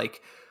designed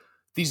like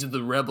these are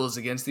the rebels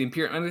against the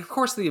Imperium. And of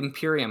course, the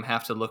Imperium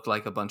have to look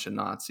like a bunch of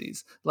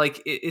Nazis.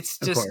 Like it's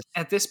Of just course.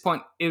 at this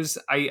point, it was.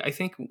 I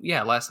think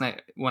yeah, last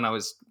night when I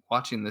was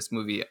watching this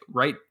movie,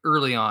 right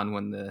early on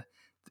when the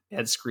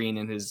Ed Screen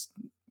and his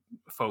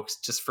folks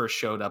just first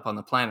showed up on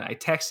the planet, I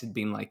texted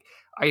being like,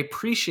 I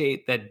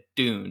appreciate that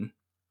Dune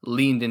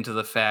leaned into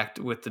the fact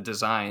with the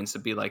designs to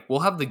be like,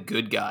 we'll have the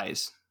good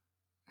guys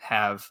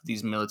have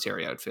these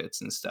military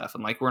outfits and stuff,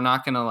 and like we're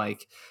not gonna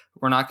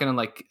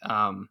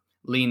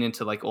lean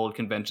into like old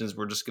conventions.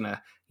 We're just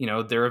gonna,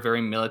 they're a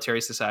very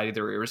military society,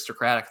 they're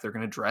aristocratic, they're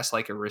gonna dress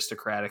like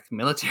aristocratic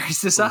military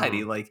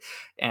society. Like,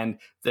 and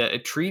the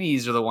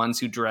treaties are the ones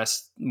who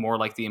dress more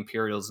like the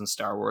Imperials in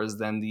Star Wars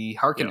than the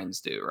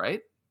Harkonnens do,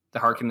 right? The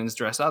Harkonnens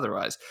dress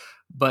otherwise.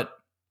 But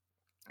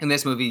in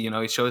this movie,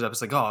 it shows up.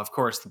 It's like, oh, of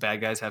course, the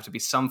bad guys have to be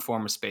some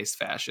form of space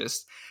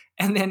fascist.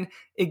 And then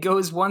it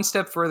goes one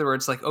step further where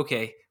it's like,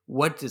 okay,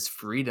 what does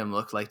freedom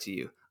look like to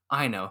you?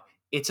 I know.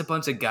 It's a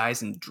bunch of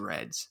guys in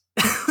dreads.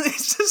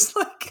 It's just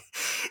like,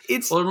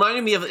 well, it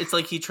reminded me of, it's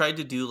like he tried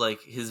to do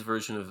like his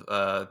version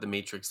of the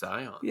Matrix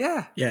Zion.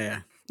 Yeah. Yeah.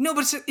 No,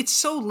 but it's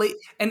so late.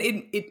 And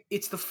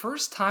it's the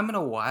first time in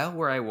a while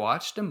where I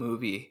watched a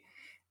movie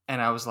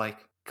and I was like,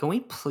 can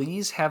we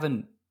please have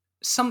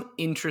some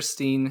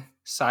interesting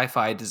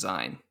sci-fi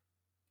design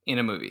in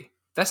a movie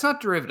that's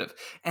not derivative?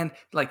 And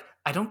like,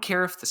 I don't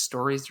care if the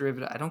story is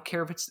derivative, I don't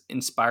care if it's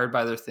inspired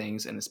by other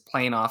things and it's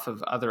playing off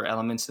of other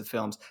elements of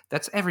films,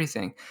 that's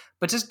everything.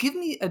 But just give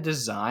me a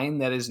design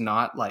that is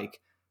not like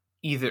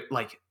either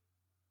like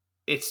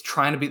it's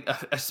trying to be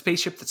a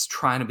spaceship that's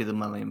trying to be the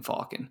Millennium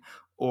Falcon,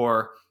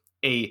 or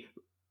a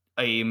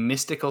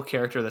mystical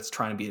character that's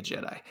trying to be a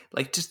Jedi.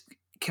 Like, just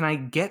can I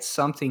get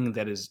something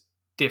that is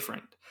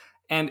different?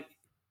 And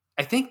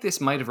I think this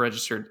might have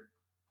registered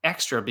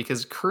extra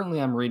because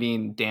currently I'm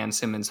reading Dan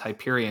Simmons'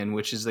 Hyperion,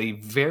 which is a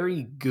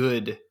very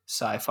good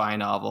sci-fi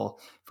novel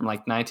from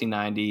like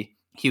 1990,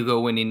 Hugo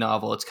winning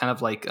novel. It's kind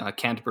of like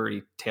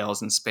Canterbury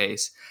Tales in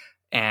Space,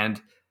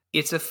 and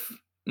it's a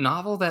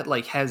novel that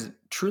like has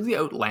truly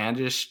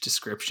outlandish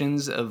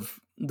descriptions of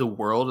the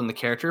world and the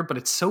character, but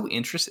it's so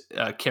interesting,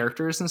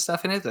 characters and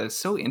stuff in it, that it's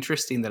so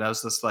interesting that I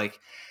was just like,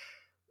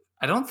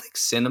 I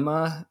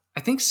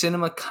think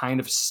cinema kind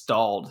of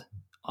stalled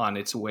on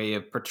its way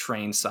of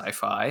portraying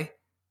sci-fi,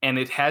 and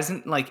it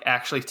hasn't like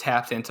actually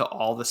tapped into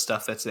all the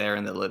stuff that's there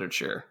in the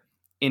literature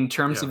in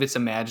terms of its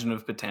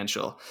imaginative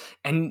potential.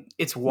 And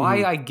it's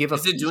why I give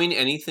Is it doing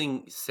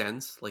anything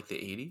since like the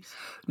 80s?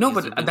 No, Like,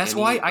 has but there been that's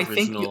any why I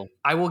think original-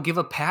 I will give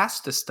a pass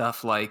to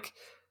stuff like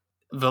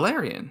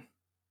Valerian.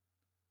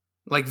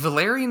 Like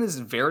Valerian is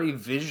very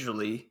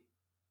visually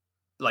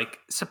like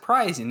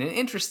surprising and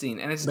interesting,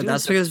 and it's But doing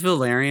that's stuff. because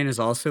Valerian is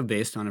also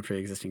based on a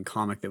pre-existing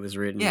comic that was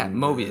written Yeah, in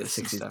the Mobius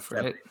and 60s, stuff,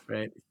 right?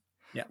 Right.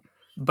 Yeah.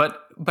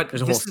 But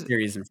There's a whole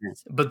series in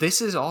France. But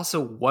this is also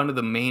one of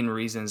the main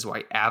reasons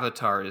why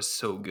Avatar is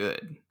so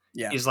good.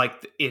 Yeah. Is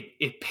like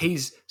it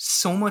pays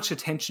so much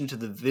attention to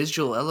the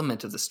visual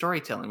element of the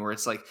storytelling, where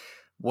it's like,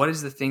 what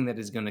is the thing that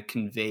is going to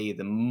convey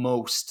the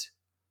most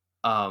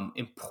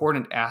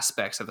important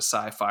aspects of a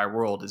sci-fi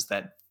world, is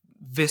that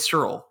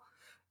visceral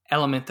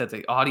element that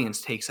the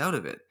audience takes out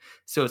of it.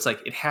 So it's like,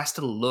 it has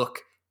to look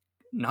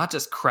not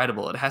just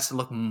credible, it has to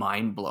look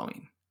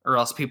mind-blowing, or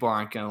else people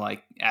aren't going to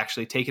like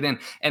actually take it in.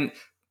 And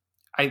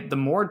the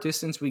more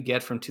distance we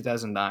get from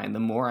 2009, the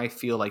more I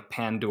feel like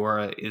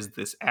Pandora is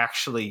this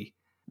actually,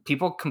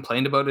 people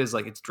complained about it as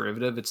like it's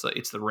derivative. It's like,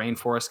 it's the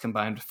rainforest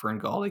combined with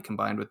Ferngully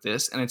combined with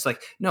this. And it's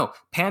like, no,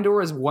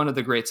 Pandora is one of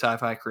the great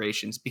sci-fi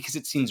creations because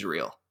it seems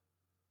real.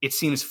 It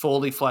seems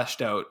fully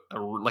fleshed out,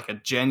 like a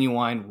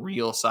genuine,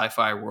 real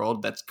sci-fi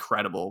world that's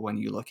credible when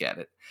you look at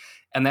it.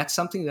 And that's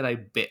something that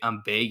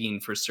I'm begging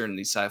for certain of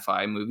these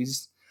sci-fi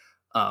movies.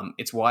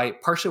 It's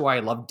partially why I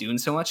love Dune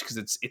so much, because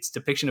its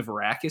depiction of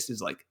Arrakis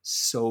is like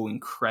so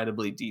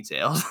incredibly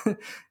detailed.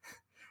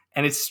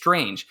 And it's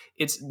strange.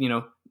 It's,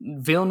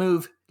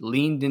 Villeneuve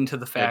leaned into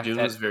the fact Dune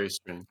was very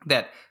strange.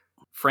 that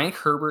Frank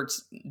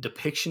Herbert's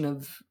depiction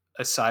of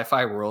a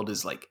sci-fi world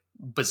is like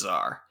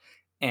bizarre.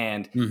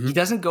 And he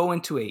doesn't go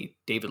into a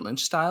David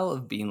Lynch style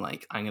of being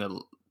like, I'm going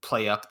to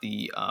play up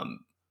the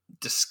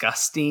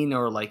disgusting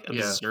or like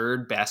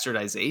absurd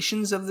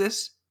bastardizations of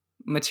this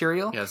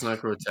material. Yeah, it's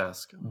not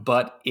grotesque.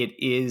 But it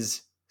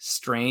is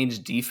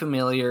strange,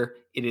 defamiliar.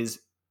 It is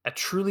a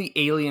truly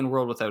alien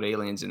world without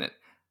aliens in it.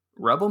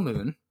 Rebel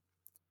Moon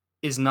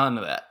is none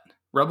of that.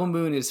 Rebel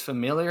Moon is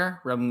familiar.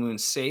 Rebel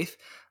Moon's safe.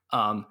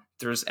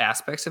 There's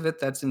aspects of it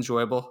that's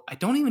enjoyable. I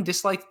don't even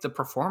dislike the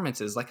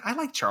performances. Like, I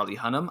like Charlie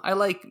Hunnam. I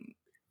like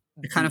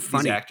They're kind of these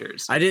funny.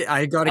 actors.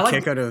 I got a I like-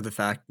 kick out of the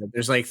fact that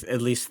there's like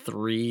at least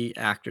 3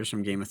 actors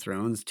from Game of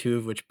Thrones, 2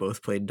 of which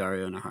both played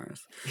Dario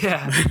Naharis.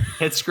 Yeah,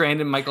 it's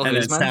Grant and Michael And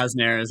then Huisman.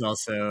 Sasnair is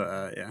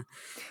also, yeah.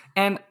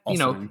 And you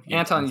Also know, in Game of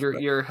Anton,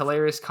 Thrones, your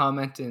hilarious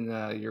comment in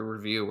your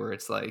review where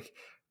it's like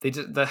they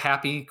did the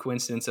happy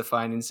coincidence of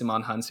finding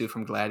Simon Hansu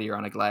from Gladiator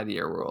on a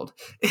Gladiator world.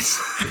 It's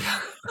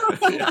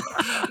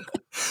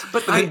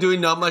But I'm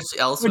doing not much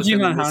else with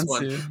him in this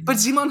one. But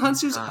Simon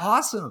Hansu's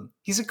awesome.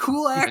 He's a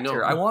cool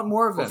actor. I want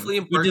more of him. Hopefully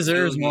in He part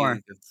deserves 2, more.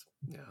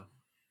 Yeah.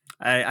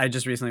 I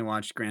just recently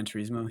watched Gran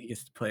Turismo. He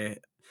gets to play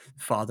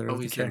father of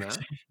the he's in that?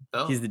 character.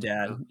 Oh, He's the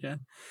dad. oh. Yeah,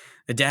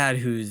 the dad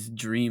whose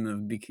dream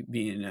of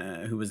being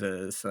who was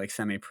a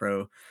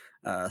semi-pro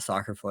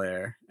soccer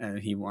player, and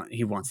he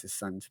wants his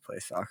son to play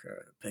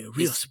soccer, play a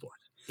real sport.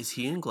 Is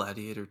he in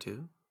Gladiator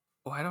too?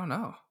 Oh, I don't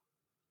know.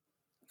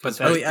 But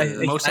But I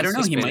don't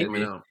know. He might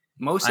be.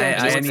 Most I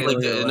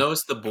anticipated. know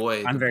it's the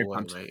boy. I'm the very boy,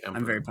 pumped. Right?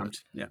 I'm very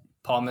pumped. Yeah.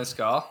 Paul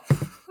Mescal.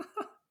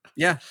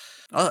 Yeah.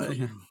 Oh,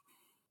 yeah.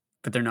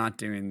 But they're not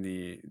doing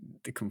the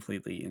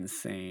completely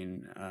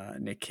insane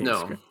Nick Cage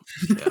script.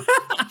 Yeah.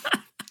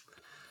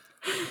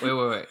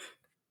 Wait.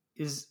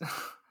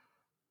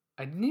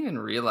 I didn't even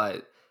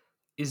realize.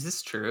 Is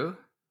this true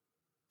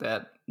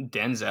that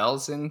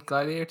Denzel's in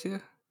Gladiator 2?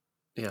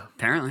 Yeah.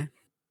 Apparently.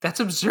 That's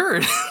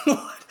absurd.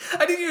 What?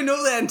 I didn't even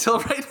know that until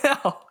right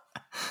now.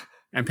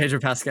 And Pedro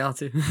Pascal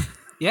too.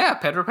 Yeah,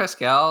 Pedro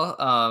Pascal.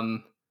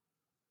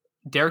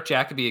 Derek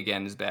Jacobi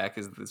again is back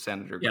as the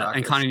Senator. Yeah, Gracchus.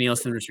 and Connie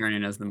Nielsen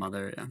returning as the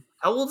mother. Yeah.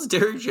 How old is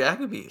Derek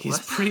Jacobi? He's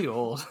pretty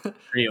old.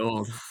 Pretty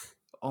old.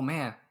 Oh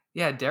man,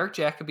 yeah. Derek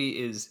Jacobi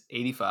is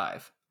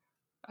 85.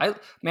 I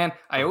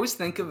always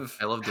think of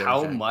I love Derek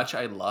how Jacobi. much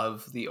I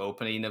love the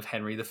opening of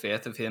Henry V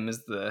of him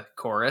as the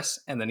chorus,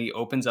 and then he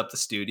opens up the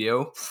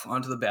studio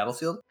onto the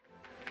battlefield.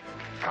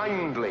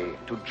 Kindly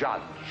to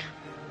judge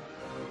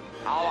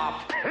our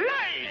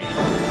play.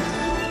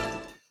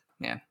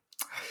 Man,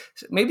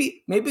 so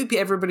maybe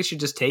everybody should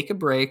just take a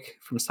break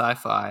from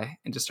sci-fi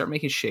and just start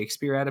making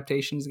Shakespeare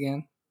adaptations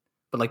again,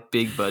 but like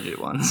big budget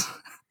ones.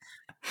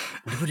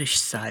 What about a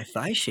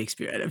sci-fi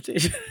Shakespeare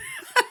adaptation?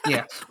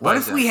 Yeah. What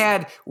if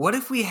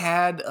we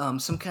had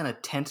some kind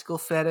of tentacle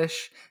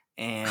fetish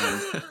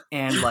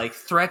and like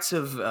threats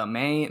of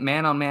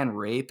man on man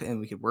rape, and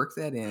we could work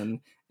that in,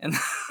 and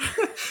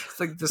it's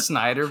like the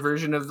Snyder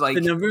version of like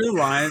The number of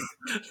line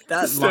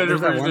that Snyder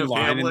there's that version one of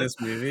line in Hamlet. this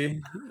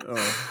movie.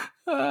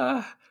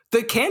 Oh.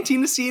 The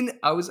cantina scene.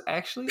 I was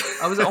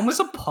almost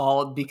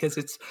appalled because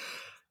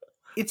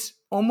it's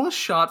almost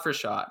shot for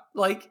shot.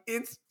 Like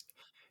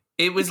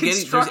It was the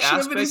getting there's construction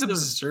of it is aspects of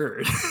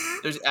absurd.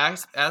 there's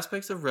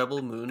aspects of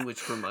Rebel Moon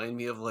which remind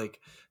me of like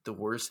the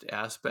worst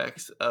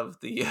aspects of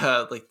the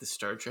like the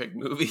Star Trek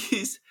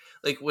movies.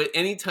 Like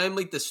anytime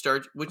like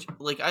which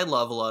like I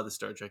love a lot of the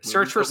Star Trek movies.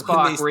 Search for but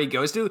when Spock, where he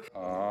goes to.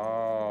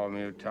 Oh,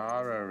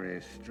 Mutara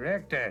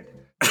restricted.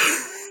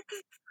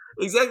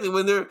 Exactly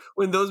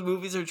when those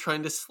movies are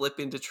trying to slip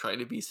into trying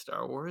to be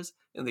Star Wars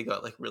and they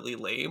got like really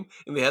lame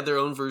and they had their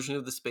own version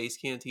of the space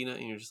cantina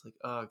and you're just like,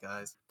 oh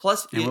guys.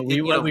 Plus, And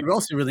what we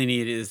also really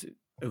need is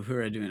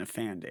Uhura doing a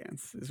fan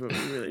dance. Is what we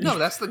really need. No,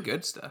 that's the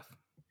good stuff.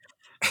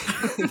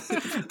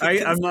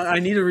 I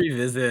need to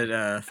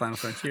revisit Final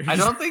Frontier. I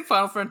don't think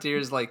Final Frontier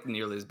is like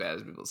nearly as bad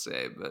as people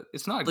say, but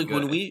it's not like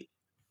good.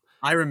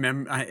 I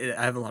remember I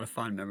have a lot of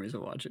fond memories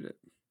of watching it.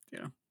 You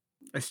know,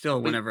 I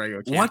still whenever I go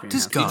camping. What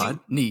does God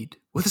need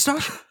with a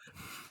starship?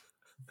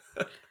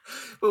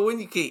 But when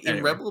you in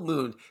Anyway. Rebel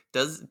Moon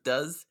does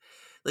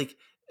like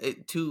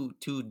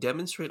to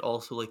demonstrate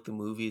also like the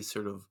movie's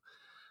sort of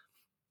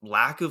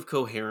lack of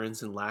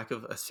coherence and lack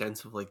of a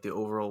sense of like the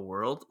overall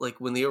world.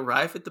 Like when they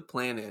arrive at the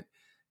planet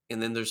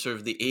and then there's sort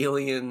of the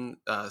alien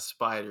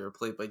spider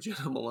played by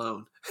Jenna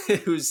Malone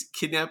who's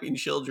kidnapping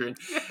children.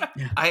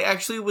 Yeah. I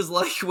actually was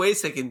like, wait a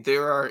second,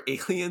 there are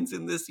aliens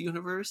in this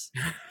universe?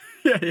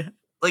 Yeah.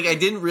 Like I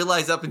didn't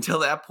realize up until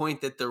that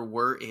point that there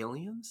were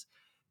aliens.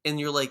 And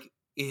you're like,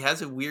 it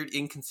has a weird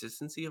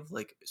inconsistency of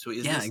like, so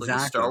is this like a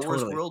Star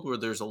Wars world where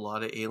there's a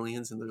lot of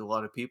aliens and there's a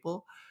lot of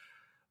people?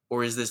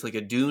 Or is this like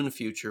a Dune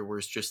future where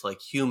it's just like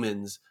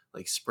humans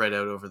like spread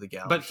out over the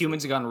galaxy? But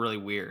humans have gotten really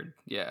weird.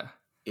 Yeah.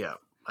 Yeah.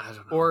 I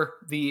don't know. Or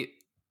the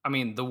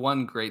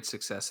one great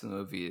success in the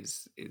movie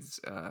is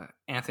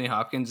Anthony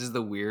Hopkins is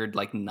the weird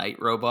like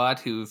night robot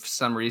who for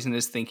some reason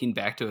is thinking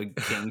back to a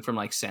king from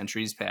like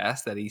centuries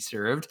past that he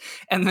served,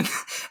 and then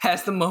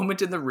has the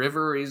moment in the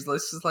river where he's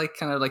just like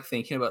kind of like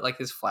thinking about like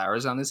his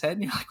flowers on his head,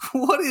 and you're like,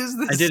 what is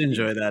this? I did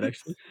enjoy that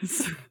actually.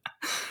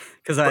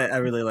 Because I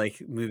really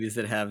like movies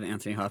that have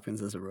Anthony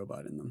Hopkins as a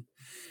robot in them.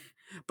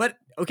 But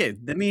okay,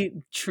 let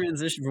me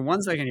transition for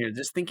 1 second here.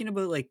 Just thinking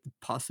about like the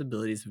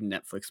possibilities of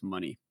Netflix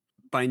money.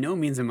 By no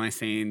means am I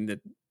saying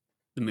that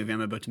the movie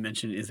I'm about to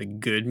mention is a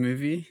good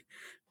movie,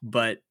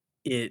 but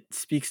it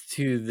speaks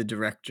to the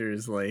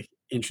director's, like,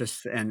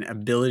 interest and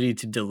ability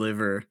to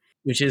deliver,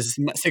 which is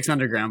Six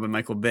Underground by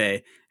Michael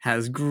Bay,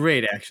 has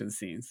great action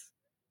scenes.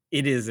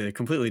 It is a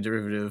completely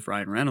derivative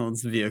Ryan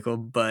Reynolds vehicle,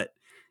 but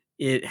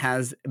it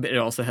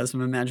also has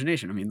some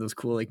imagination. I mean, those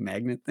cool, like,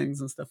 magnet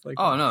things and stuff like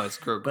Oh that. no, it's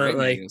But, great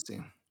like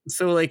magazine.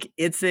 so, like,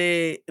 it's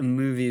a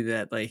movie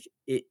that, like,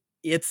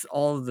 it's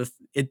all of the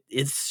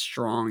it's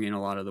strong in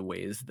a lot of the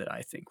ways that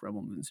I think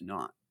Rebel Moon's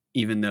not,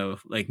 even though,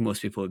 like,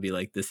 most people would be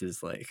like, "This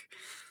is, like,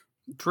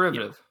 you know,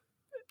 Derivative.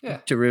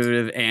 Yeah.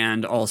 derivative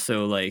and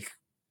also, like,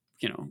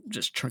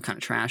 just kinda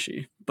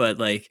trashy." But,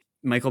 like,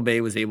 Michael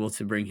Bay was able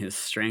to bring his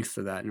strengths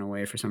to that in a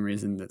way for some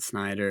reason that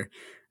Snyder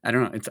I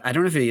don't know, I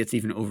don't know if it's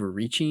even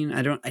overreaching.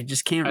 I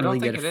just can't I don't really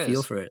get think a it feel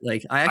is. for it.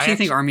 Like, I I actually think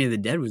actually Army of the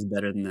Dead was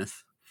better than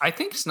this. I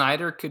think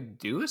Snyder could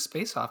do a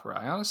space opera.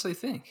 I honestly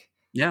think.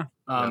 Yeah.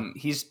 Yeah.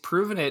 He's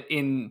proven it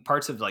in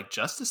parts of like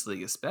Justice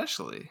League,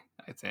 especially.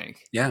 I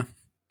think, Yeah.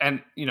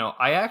 and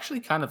I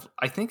actually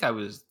I think I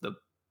was the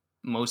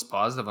most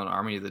positive on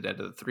Army of the Dead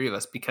of the three of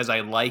us because I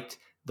liked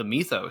the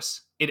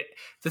mythos.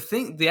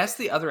 That's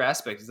the other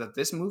aspect is that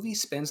this movie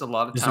spends a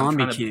lot of The time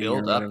Zombie trying to King or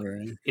build up. whatever,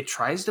 right? It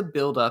tries to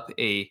build up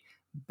a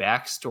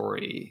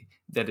backstory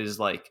that is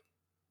like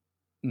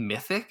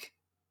mythic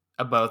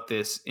about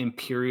this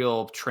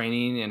imperial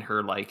training and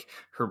her like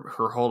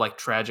her whole like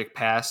tragic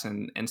past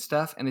and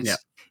stuff. And Yeah.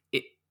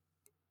 it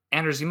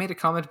Anders, you made a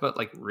comment about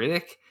like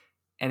Riddick,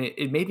 and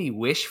it made me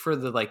wish for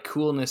the like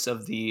coolness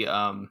of the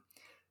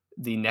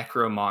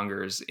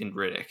necromongers in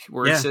Riddick,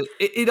 where Yeah.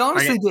 it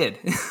honestly did.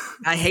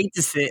 I hate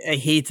to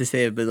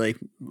say it, but, like,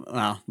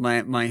 wow,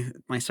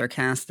 my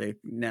sarcastic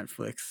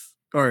Netflix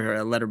or a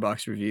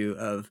Letterboxd review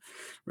of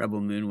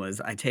Rebel Moon was,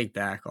 "I take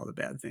back all the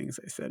bad things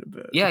I said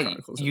about the Yeah,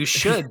 Chronicles of you Riddick."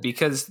 should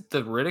because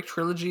the Riddick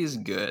trilogy is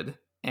good,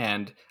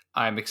 and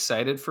I'm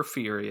excited for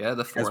Furia,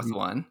 the Has fourth been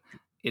one.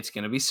 It's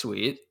gonna be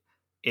sweet.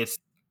 It's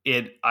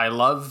it. I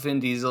love Vin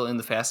Diesel in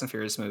the Fast and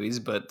Furious movies,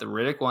 but the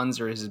Riddick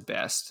ones are his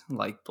best,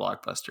 like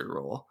blockbuster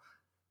role.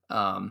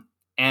 Um,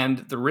 and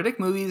the Riddick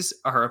movies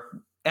are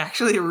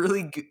actually a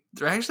really good.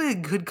 They're actually a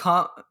good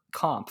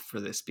comp for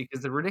this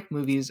because the Riddick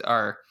movies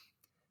are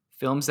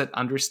films that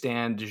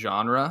understand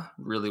genre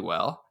really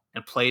well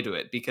and play to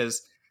it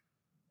because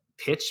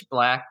Pitch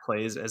Black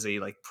plays as a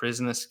like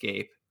prison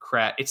escape.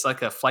 It's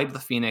like a Flight of the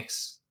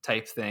Phoenix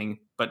type thing,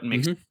 but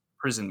mixed Mhm.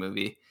 prison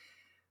movie.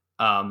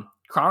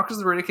 Chronicles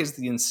of Riddick is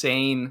the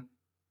insane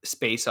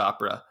space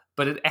opera,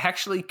 but it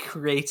actually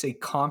creates a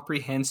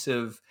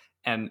comprehensive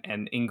and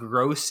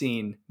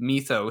engrossing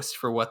mythos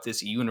for what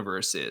this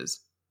universe is,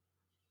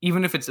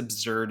 even if it's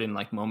absurd in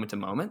like moment to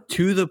moment.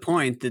 To the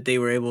point that they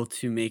were able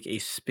to make a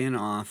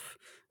spin-off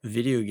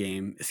video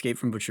game, Escape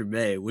from Butcher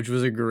Bay, which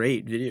was a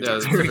great video Yeah, It's a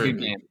it's game. a very very good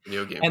good game.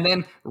 video game. And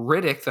then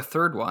Riddick, the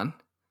third one,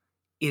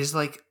 is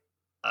like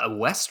a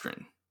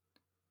Western.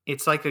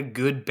 It's like a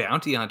good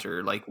bounty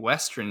hunter, like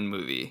Western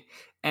movie.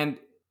 And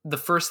the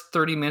first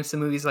 30 minutes of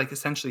the movie is like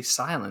essentially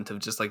silent of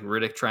just like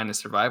Riddick trying to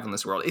survive in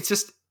this world. It's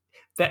just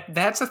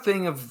that's a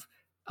thing of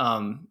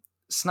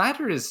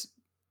Snyder is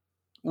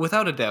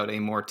without a doubt a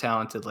more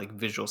talented like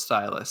visual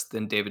stylist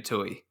than David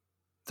Twohy.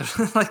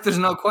 Like there's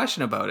no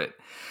question about it.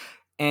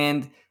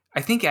 And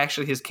I think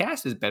actually his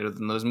cast is better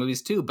than those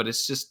movies too, but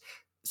it's just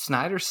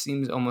Snyder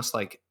seems almost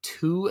like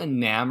too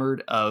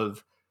enamored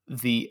of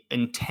the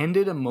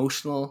intended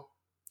emotional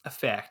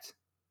effect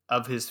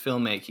of his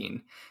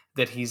filmmaking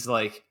that he's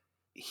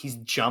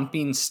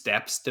jumping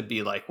steps to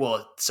be like,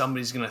 well,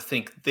 somebody's gonna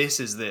think this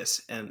is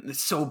this and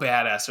it's so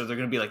badass, or they're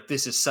gonna be like,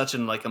 this is such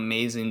an like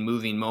amazing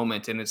moving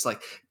moment. And it's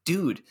like,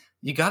 dude,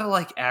 you gotta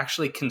like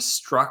actually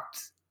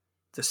construct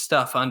the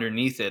stuff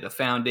underneath it, a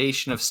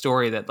foundation of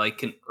story that like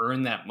can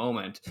earn that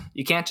moment.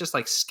 You can't just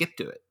like skip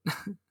to it.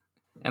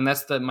 And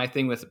that's my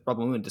thing with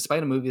Rebel Moon.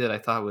 Despite a movie that I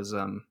thought was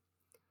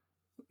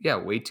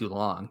way too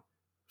long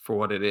for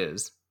what it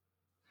is,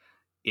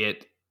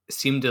 it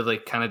seemed to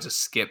like kind of just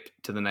skip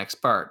to the next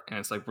part. And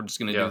it's like we're just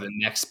gonna do the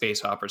next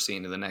space opera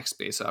scene to the next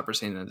space opera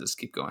scene and just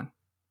keep going.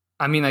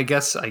 I mean, I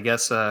guess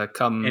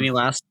come Any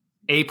last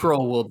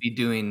April we'll be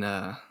doing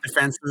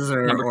defenses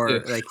number or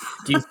two. like,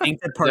 do you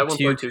think that Is that part when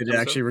 2 part 2 could comes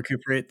actually out?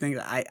 recuperate things?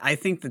 I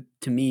think that,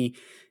 to me,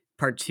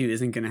 part 2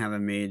 isn't gonna have a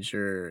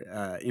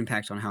major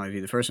impact on how I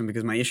view the first one,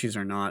 because my issues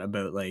are not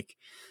about, like,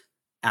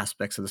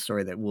 aspects of the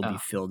story that will be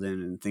filled in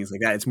and things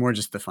like that. It's more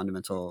just the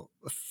fundamental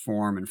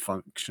form and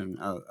function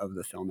of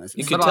the film as You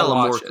it's could But I'll tell a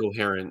more watch it.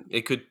 coherent.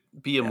 It could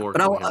be a more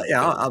but coherent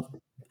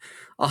film.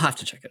 I'll have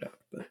to check it out,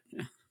 but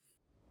yeah.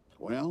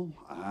 Well,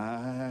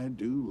 I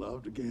do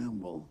love to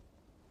gamble.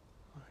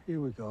 Here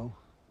we go.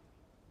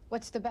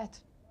 What's the bet?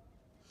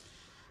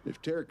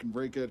 If Tarek can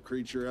break that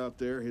creature out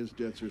there, his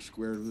debts are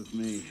squared with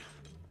me.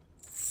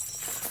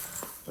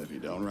 But if you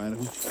don't ride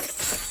him,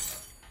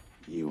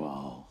 you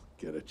all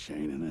get a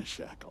chain and a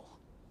shackle.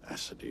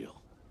 That's the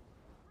deal.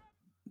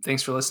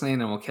 Thanks for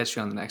listening, and we'll catch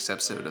you on the next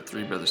episode of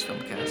Three Brothers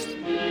Filmcast.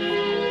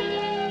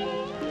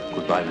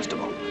 Goodbye, Mr.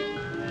 Bond.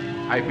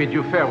 I bid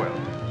you farewell.